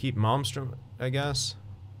 So, keep Malmstrom, I guess.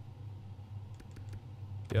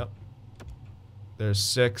 Yep. There's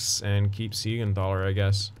 6, and keep Siegenthaler, I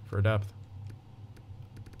guess, for depth.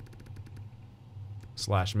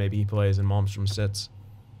 Slash, maybe he plays and Malmstrom sits.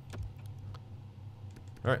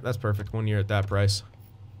 Alright, that's perfect. 1 year at that price.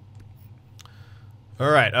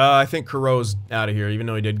 Alright, I think Caro's out of here, even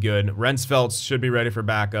though he did good. Rensfeldt should be ready for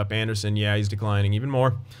backup. Anderson, yeah, he's declining even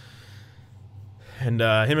more. And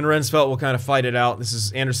him and Rensfeldt will kind of fight it out. This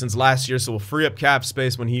is Anderson's last year, so we'll free up cap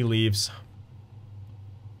space when he leaves.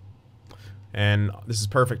 And this is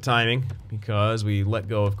perfect timing because we let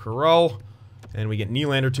go of Caro and we get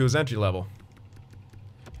Nylander to his entry level.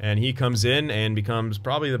 And he comes in and becomes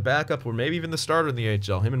probably the backup or maybe even the starter in the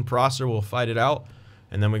AHL. Him and Prosser will fight it out.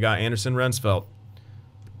 And then we got Anderson Rensfeldt.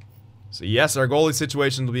 So yes, our goalie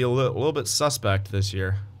situation will be a little bit suspect this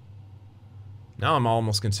year. Now I'm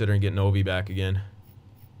almost considering getting Ovi back again.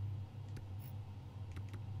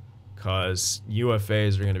 Because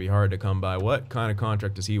UFAs are going to be hard to come by. What kind of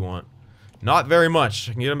contract does he want? Not very much.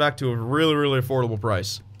 I can get him back to a really, really affordable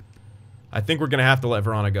price. I think we're going to have to let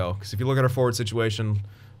Vrana go. Because if you look at our forward situation,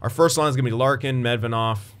 our first line is going to be Larkin,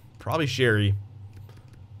 Medvedev, probably Sherry.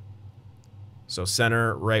 So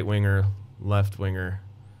center, right winger, left winger.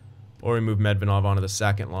 Or we move Medvedev onto the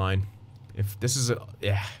second line. If this is a...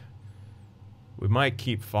 yeah. We might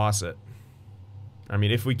keep Fawcett. I mean,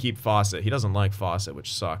 if we keep Fawcett. He doesn't like Fawcett,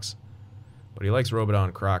 which sucks. But he likes Robidoux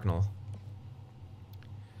and Cracknell.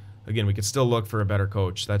 Again, we could still look for a better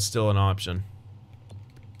coach. That's still an option.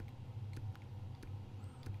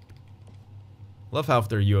 Love how if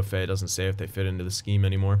they're UFA, it doesn't say if they fit into the scheme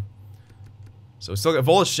anymore. So still got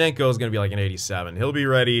Voloshenko is going to be like an 87. He'll be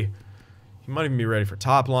ready. He might even be ready for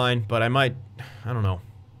top line, but I might, I don't know.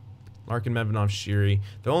 Larkin, Medvedev, Shiri.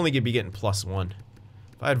 They'll only be getting +1. If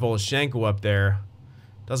I had Voloshenko up there,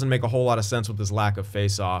 doesn't make a whole lot of sense with this lack of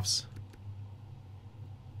face-offs.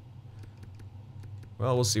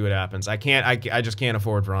 Well, we'll see what happens. I just can't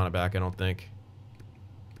afford Vrana back, I don't think.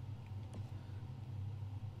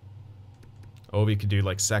 Ovi could do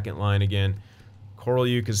like second line again.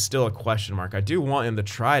 Korolyuk is still a question mark. I do want him to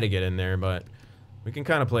try to get in there, but we can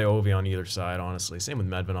kind of play Ovi on either side, honestly. Same with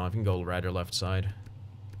Medvedev. You can go right or left side.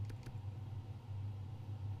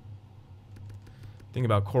 Thing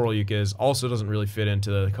about Korolyuk is also doesn't really fit into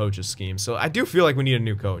the coach's scheme. So I do feel like we need a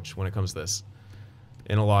new coach when it comes to this.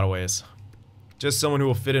 In a lot of ways. Just someone who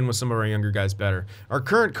will fit in with some of our younger guys better. Our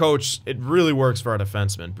current coach, it really works for our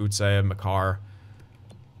defensemen. Butsayev, Makar.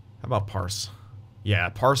 How about Parse? Yeah,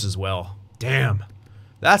 Parse as well. Damn.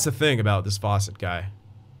 That's the thing about this Fawcett guy.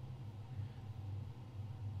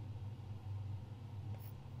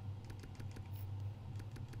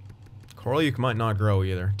 Korolyuk might not grow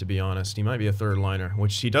either, to be honest. He might be a third liner,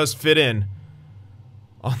 which he does fit in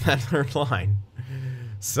on that third line.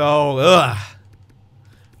 So, ugh.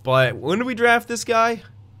 But when did we draft this guy?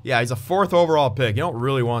 Yeah, he's a 4th overall pick. You don't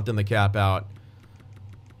really want them to cap out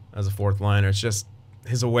as a 4th liner. It's just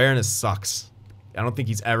his awareness sucks. I don't think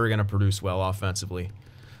he's ever going to produce well offensively.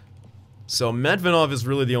 So Medvedev is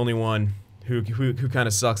really the only one who kind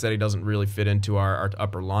of sucks that he doesn't really fit into our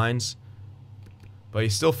upper lines. But he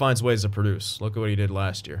still finds ways to produce. Look at what he did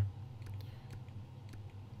last year.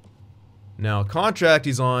 Now, contract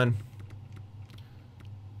he's on.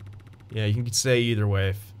 Yeah, you can say either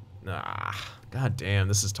way. God damn,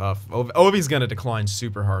 this is tough. Ovi's going to decline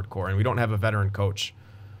super hardcore, and we don't have a veteran coach.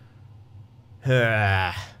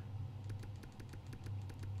 But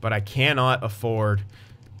I cannot afford...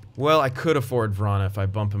 Well, I could afford Vrana if I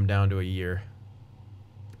bump him down to a year.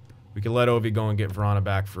 We could let Ovi go and get Vrana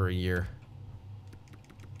back for a year.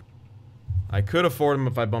 I could afford him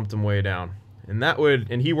if I bumped him way down. And that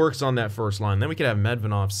would... And he works on that first line. Then we could have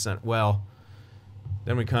Medvedev sent... Well,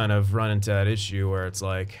 then we kind of run into that issue where it's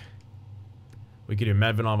like... We could do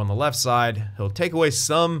Medvedev on the left side. He'll take away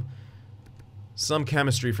some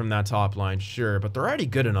chemistry from that top line, sure. But they're already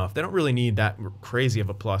good enough. They don't really need that crazy of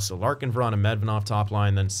a plus. So Larkin, Vrana, Medvedev top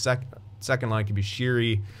line. Then second line could be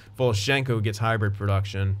Shiri. Voloshenko who gets hybrid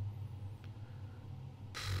production.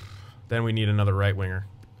 Then we need another right winger.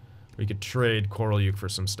 We could trade Korolyuk for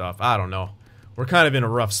some stuff. I don't know. We're kind of in a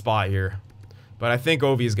rough spot here. But I think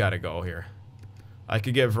Ovi's got to go here. I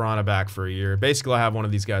could get Vrana back for a year. Basically, I have one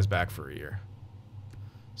of these guys back for a year.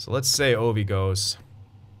 So let's say Ovi goes.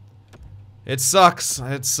 It sucks.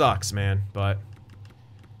 It sucks, man. But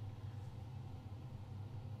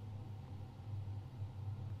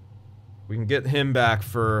we can get him back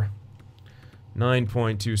for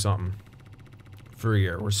 9.2 something. For a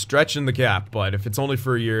year. We're stretching the cap, but if it's only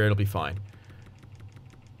for a year, it'll be fine.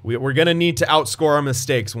 We're going to need to outscore our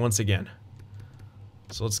mistakes once again.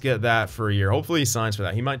 So let's get that for a year. Hopefully he signs for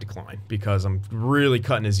that. He might decline because I'm really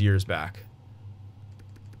cutting his years back.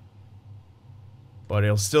 But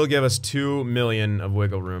it'll still give us $2 million of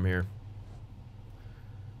wiggle room here.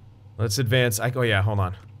 Let's advance. Oh yeah, hold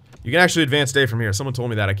on. You can actually advance day from here. Someone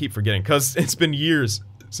told me that. I keep forgetting because it's been years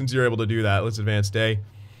since you're able to do that. Let's advance day.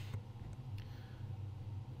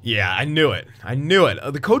 Yeah, I knew it. I knew it.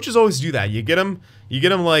 The coaches always do that. You get them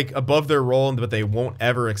like above their role, but they won't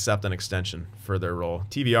ever accept an extension for their role.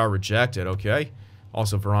 TVR rejected, okay.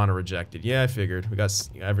 Also, Vrana rejected. Yeah, I figured. We got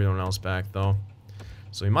everyone else back, though.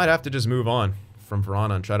 So we might have to just move on from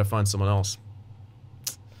Vrana and try to find someone else.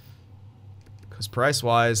 Because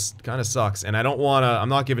price-wise, kind of sucks. And I don't want to... I'm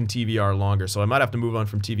not giving TVR longer, so I might have to move on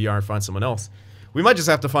from TVR and find someone else. We might just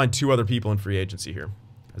have to find 2 other people in free agency here.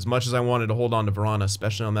 As much as I wanted to hold on to Vrana,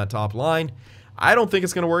 especially on that top line, I don't think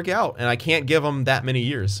it's going to work out, and I can't give him that many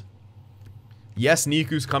years. Yes,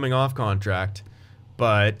 Niku's coming off contract,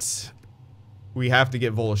 but we have to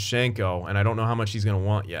get Voloshenko, and I don't know how much he's going to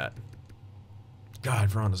want yet. God,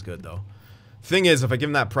 Vrana's good, though. Thing is, if I give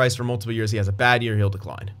him that price for multiple years, he has a bad year, he'll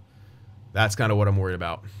decline. That's kind of what I'm worried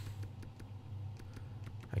about.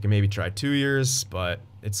 I can maybe try 2 years, but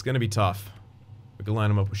it's going to be tough. We can line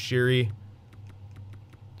him up with Shiri.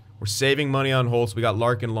 We're saving money on Holtz. We got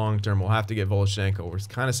Larkin long term. We'll have to get Voloshenko. We're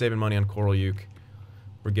kind of saving money on Korolyuk.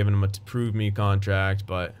 We're giving him a prove me contract,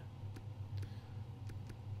 but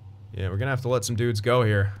yeah, we're gonna have to let some dudes go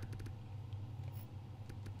here.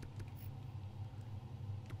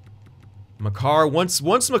 Makar, once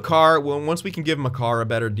we can give Makar a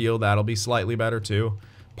better deal, that'll be slightly better too.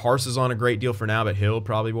 Parse is on a great deal for now, but he'll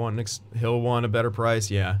probably want a better price.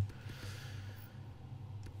 Yeah.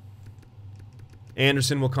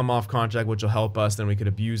 Anderson will come off contract, which will help us. Then we could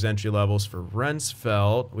abuse entry levels for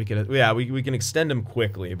Rensfeldt. We can extend him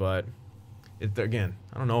quickly, but again,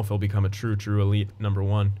 I don't know if he'll become a true elite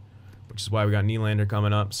 #1, which is why we got Nylander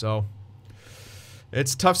coming up. So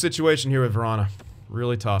it's a tough situation here with Vrana,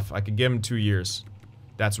 really tough. I could give him 2 years.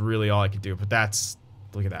 That's really all I could do. But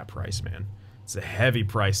look at that price, man. It's a heavy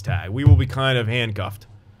price tag. We will be kind of handcuffed.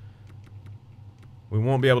 We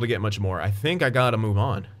won't be able to get much more. I think I gotta move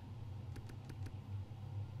on.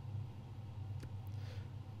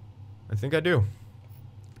 I think I do.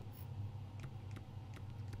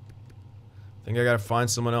 I think I gotta find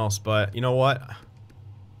someone else, but you know what?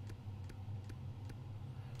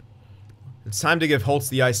 It's time to give Holtz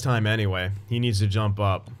the ice time anyway. He needs to jump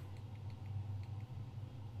up.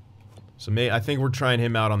 So I think we're trying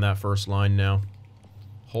him out on that first line now.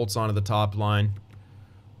 Holtz onto the top line.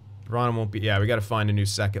 Vrana won't be... Yeah, we gotta find a new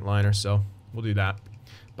second liner, so we'll do that.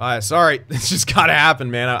 Bye. Sorry, it's just gotta happen,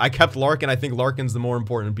 man. I kept Larkin. I think Larkin's the more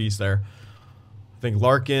important piece there. I think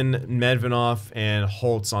Larkin, Medvedov, and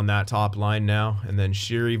Holtz on that top line now. And then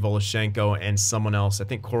Shiri, Voloshenko, and someone else. I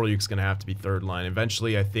think Korolyuk's gonna have to be third line.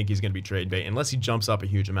 Eventually, I think he's gonna be trade bait. Unless he jumps up a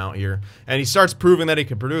huge amount here. And he starts proving that he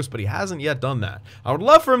can produce, but he hasn't yet done that. I would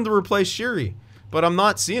love for him to replace Shiri, but I'm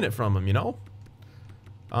not seeing it from him, you know?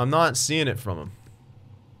 I'm not seeing it from him.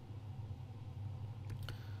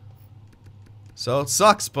 So it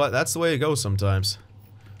sucks, but that's the way it goes sometimes.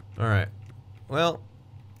 Alright. Well,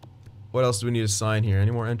 what else do we need to sign here? Any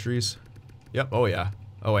more entries? Yep. Oh, yeah.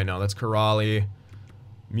 Oh, wait, no. That's Kuraly.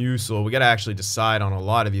 Musil. We got to actually decide on a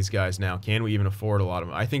lot of these guys now. Can we even afford a lot of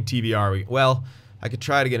them? I think TVR, well, I could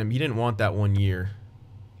try to get him. He didn't want that 1 year.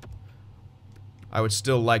 I would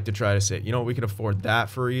still like to try to say, you know what, we could afford that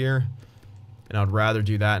for a year. And I would rather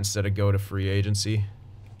do that instead of go to free agency.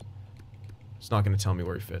 It's not going to tell me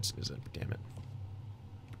where he fits, is it? Damn it.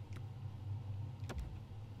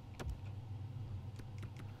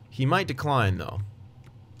 He might decline, though.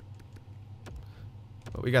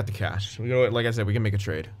 But we got the cash. We go, like I said, we can make a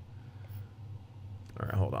trade.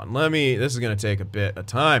 Alright, hold on. This is going to take a bit of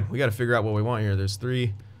time. We got to figure out what we want here. There's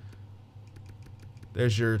 3.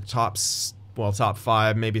 There's your top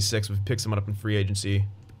 5, maybe 6. We've picked someone up in free agency.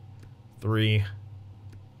 3.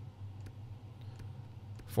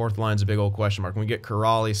 Fourth line's a big old question mark. We get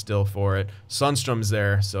Kuraly still for it. Sundstrom's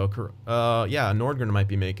there, so yeah, Nordgren might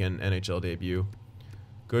be making NHL debut.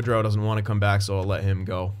 Goodrow doesn't want to come back, so I'll let him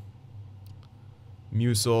go.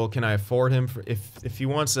 Musil, can I afford him? If he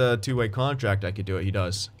wants a 2-way contract, I could do it. He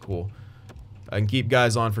does. Cool. I can keep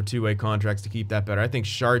guys on for 2-way contracts to keep that better. I think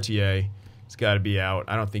Chartier has got to be out.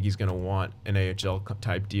 I don't think he's going to want an AHL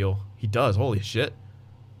type deal. He does. Holy shit.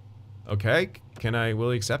 Okay.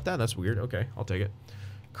 Will he accept that? That's weird. Okay, I'll take it.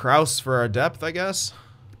 Kraus for our depth, I guess.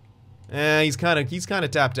 He's kind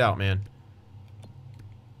of tapped out, man.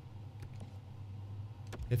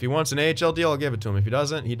 If he wants an AHL deal, I'll give it to him. If he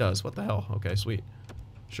doesn't, he does. What the hell? Okay, sweet.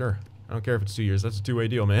 Sure. I don't care if it's 2 years. That's a 2-way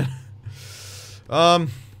deal, man. So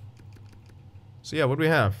yeah, what do we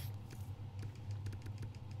have?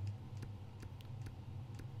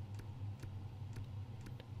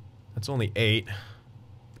 That's only 8.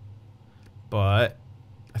 But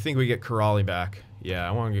I think we get Kuraly back. Yeah,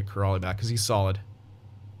 I want to get Kuraly back because he's solid.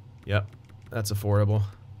 Yep, that's affordable.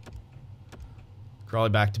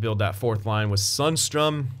 Kuraly back to build that fourth line with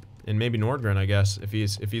Sundstrom and maybe Nordgren, I guess, if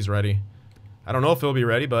he's ready. I don't know if he'll be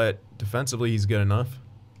ready, but defensively he's good enough.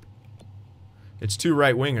 It's 2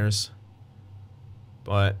 right wingers,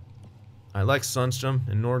 but I like Sundstrom,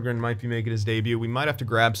 and Nordgren might be making his debut. We might have to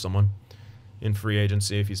grab someone in free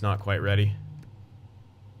agency if he's not quite ready.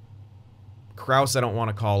 Kraus I don't want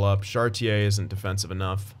to call up. Chartier isn't defensive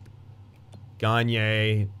enough.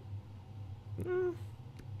 Gagne. And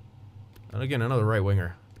again, another right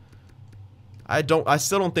winger. I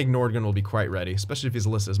still don't think Nordgren will be quite ready, especially if he's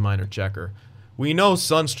listed as minor checker. We know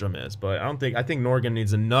Sundstrom is, but I think Nordgren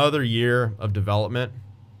needs another year of development.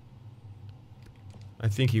 I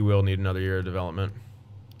think he will need another year of development.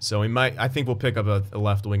 So I think we'll pick up a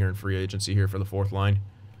left winger in free agency here for the fourth line.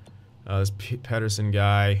 This Pedersen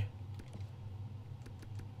guy.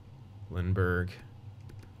 Lindbergh.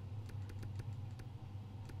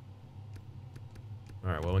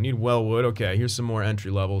 Alright, well, we need Wellwood. Okay, here's some more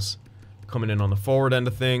entry levels. Coming in on the forward end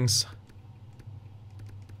of things.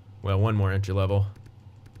 Well, one more entry level.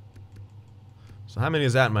 So how many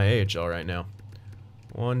is that in my AHL right now?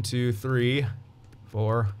 1, 2, 3,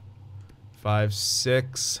 4, 5,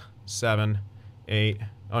 6, 7, 8.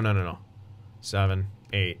 Oh, no. 7,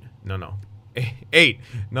 8. No. 8,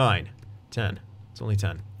 9, 10. It's only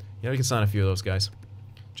 10. Yeah, we can sign a few of those guys.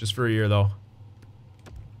 Just for a year, though.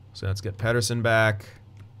 So let's get Pedersen back.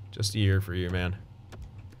 Just a year for you, man.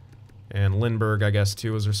 And Lindbergh, I guess,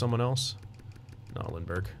 too. Is there someone else? No,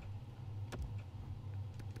 Lindbergh.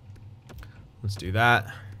 Let's do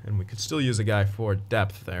that. And we could still use a guy for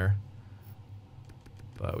depth there.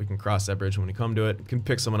 But we can cross that bridge when we come to it. We can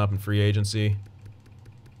pick someone up in free agency.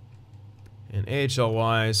 And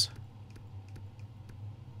AHL-wise,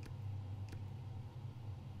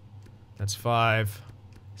 that's 5.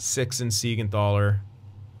 6 in Siegenthaler.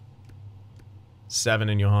 7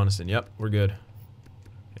 in Johannesson. Yep, we're good.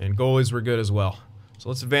 And goalies were good as well. So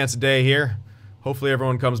let's advance a day here. Hopefully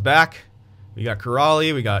everyone comes back. We got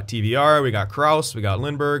Corrali, we got TVR, we got Kraus, we got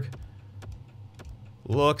Lindbergh.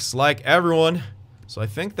 Looks like everyone. So I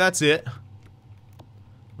think that's it.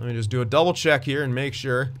 Let me just do a double check here and make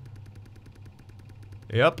sure.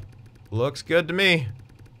 Yep, looks good to me.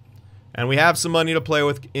 And we have some money to play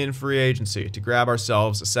with in free agency to grab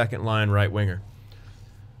ourselves a second line right winger.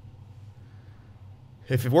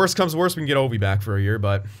 If worse comes to worse, we can get Ovi back for a year,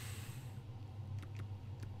 but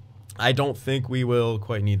I don't think we will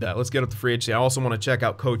quite need that. Let's get up to free agency. I also want to check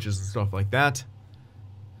out coaches and stuff like that.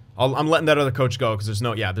 I'm letting that other coach go because there's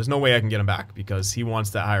no way I can get him back because he wants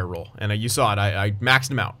that higher role. And you saw it. I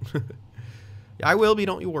maxed him out. Yeah, I will be.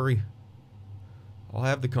 Don't you worry. I'll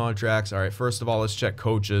have the contracts. All right, first of all, let's check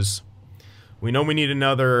coaches. We know we need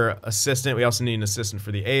another assistant. We also need an assistant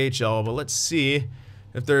for the AHL, but let's see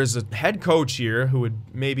if there's a head coach here who would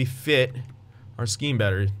maybe fit our scheme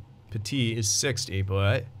better. Petit is 60,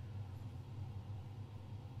 but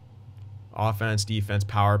offense, defense,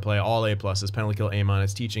 power play, all A+, penalty kill A-,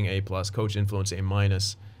 teaching A+, coach influence A-.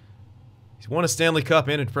 He's won a Stanley Cup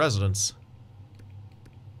and a President's.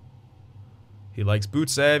 He likes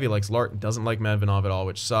Butsev, he likes Larkin, doesn't like Medvedov at all,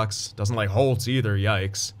 which sucks. Doesn't like Holtz either,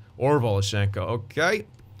 yikes. Or Voloshenko, okay.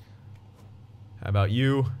 How about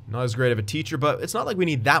you? Not as great of a teacher, but it's not like we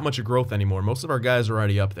need that much of growth anymore. Most of our guys are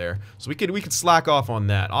already up there. So we could slack off on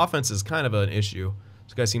that. Offense is kind of an issue.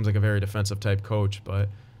 This guy seems like a very defensive type coach, but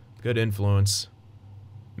good influence.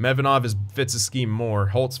 Medvedov fits his scheme more.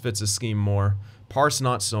 Holtz fits his scheme more. Parse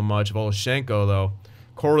not so much. Voloshenko, though.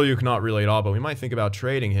 Korolyuk not really at all, but we might think about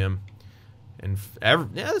trading him. And yeah,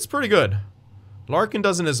 that's pretty good. Larkin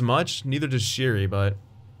doesn't as much. Neither does Sheary, but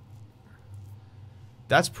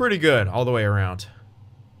that's pretty good all the way around.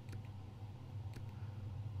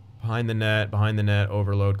 Behind the net,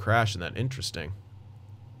 overload, crash, and that interesting.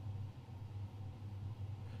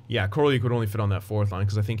 Yeah, Korolyuk would only fit on that fourth line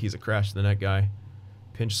because I think he's a crash to the net guy.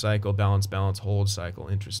 Pinch cycle, balance, hold cycle.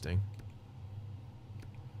 Interesting.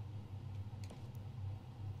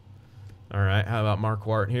 All right, how about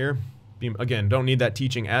Marquardt here? Again, don't need that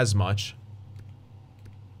teaching as much.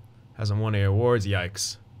 Hasn't won any awards.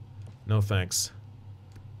 Yikes. No thanks.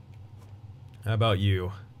 How about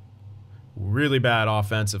you? Really bad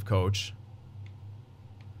offensive coach.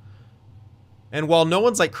 And while no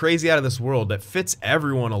one's like crazy out of this world, that fits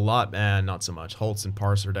everyone a lot, man, not so much. Holtz and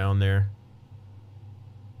Parse are down there.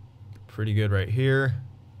 Pretty good right here.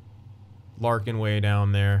 Larkin way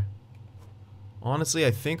down there. Honestly,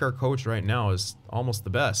 I think our coach right now is almost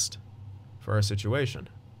the best for our situation.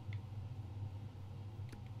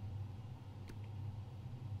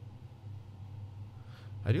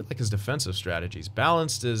 I do like his defensive strategies.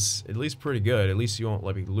 Balanced is at least pretty good. At least you won't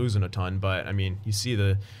be losing a ton, but I mean, you see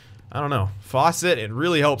the, I don't know, Fawcett, it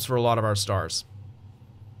really helps for a lot of our stars.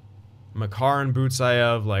 Makar and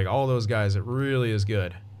Butsayev, like all those guys, it really is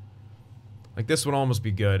good. Like this would almost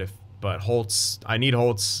be good if, but Holtz, I need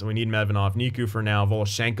Holtz, we need Medvedov, Niku for now,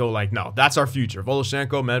 Voloshenko, like no, that's our future.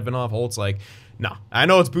 Voloshenko, Medvedov, Holtz, like no. I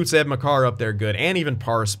know it's Butsayev, Makar up there good, and even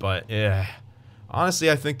Parse, but yeah.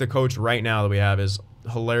 Honestly, I think the coach right now that we have is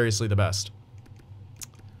hilariously the best.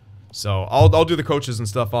 So, I'll do the coaches and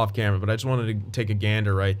stuff off camera, but I just wanted to take a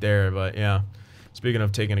gander right there. But, yeah. Speaking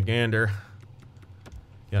of taking a gander,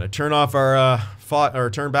 gotta turn off our,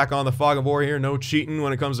 turn back on the fog of war here. No cheating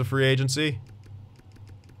when it comes to free agency.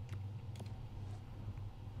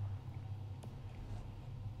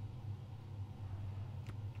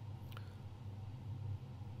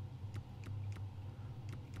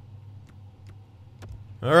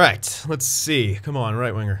 Alright, let's see. Come on,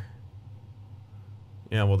 right winger.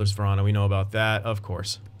 Yeah, well, there's Verona. We know about that, of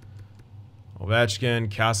course.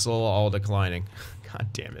 Ovechkin, Kessel, all declining. God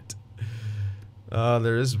damn it.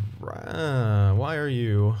 There is... why are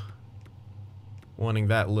you wanting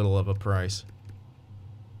that little of a price?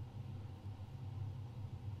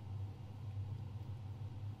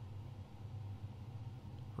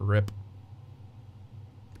 Rip.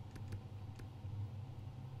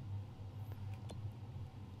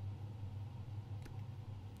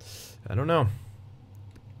 I don't know.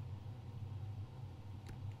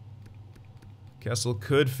 Kessel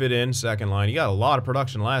could fit in second line. He got a lot of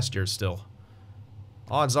production last year still.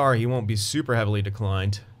 Odds are he won't be super heavily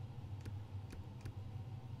declined.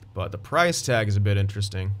 But the price tag is a bit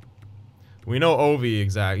interesting. We know Ovi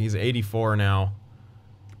exactly. He's 84 now.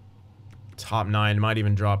 Top 9. Might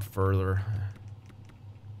even drop further.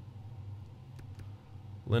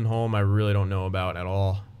 Lindholm I really don't know about at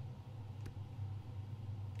all.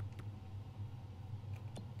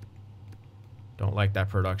 Don't like that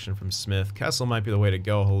production from Smith. Kessel might be the way to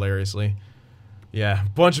go, hilariously. Yeah,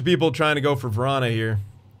 bunch of people trying to go for Verona here.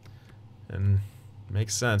 And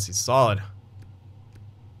makes sense. He's solid.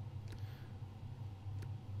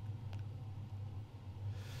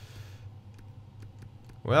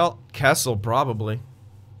 Well, Kessel probably.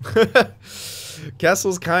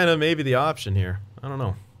 Kessel's kind of maybe the option here. I don't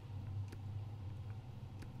know.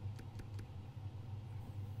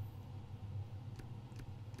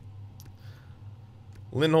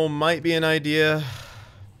 Lindholm might be an idea.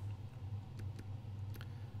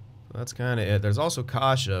 That's kind of it. There's also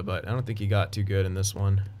Kasha, but I don't think he got too good in this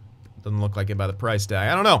one. Doesn't look like it by the price tag.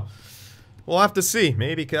 I don't know. We'll have to see.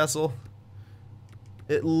 Maybe Kessel.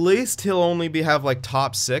 At least he'll only have like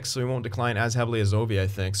top 6, so he won't decline as heavily as Ovi, I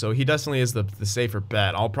think. So he definitely is the safer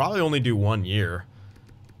bet. I'll probably only do 1 year.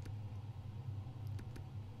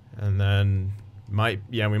 And then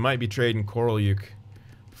we might be trading Korolyuk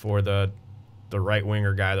for the right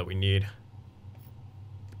winger guy that we need.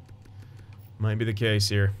 Might be the case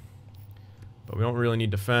here. But we don't really need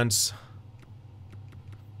defense.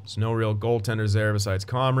 There's no real goaltenders there besides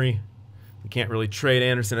Comrie. We can't really trade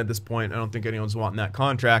Anderson at this point. I don't think anyone's wanting that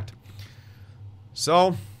contract.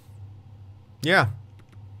 So, yeah.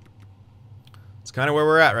 It's kind of where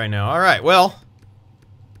we're at right now. Alright, well.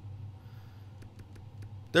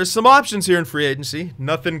 There's some options here in free agency.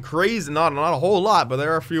 Nothing crazy, not a whole lot, but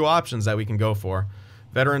there are a few options that we can go for.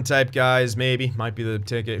 Veteran type guys, maybe. Might be the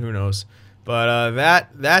ticket, who knows. But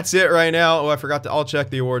that's it right now. Oh, I forgot to... I'll check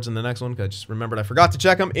the awards in the next one, because I just remembered I forgot to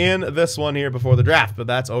check them in this one here before the draft, but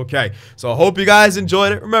that's okay. So I hope you guys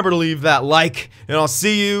enjoyed it. Remember to leave that like, and I'll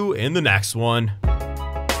see you in the next one.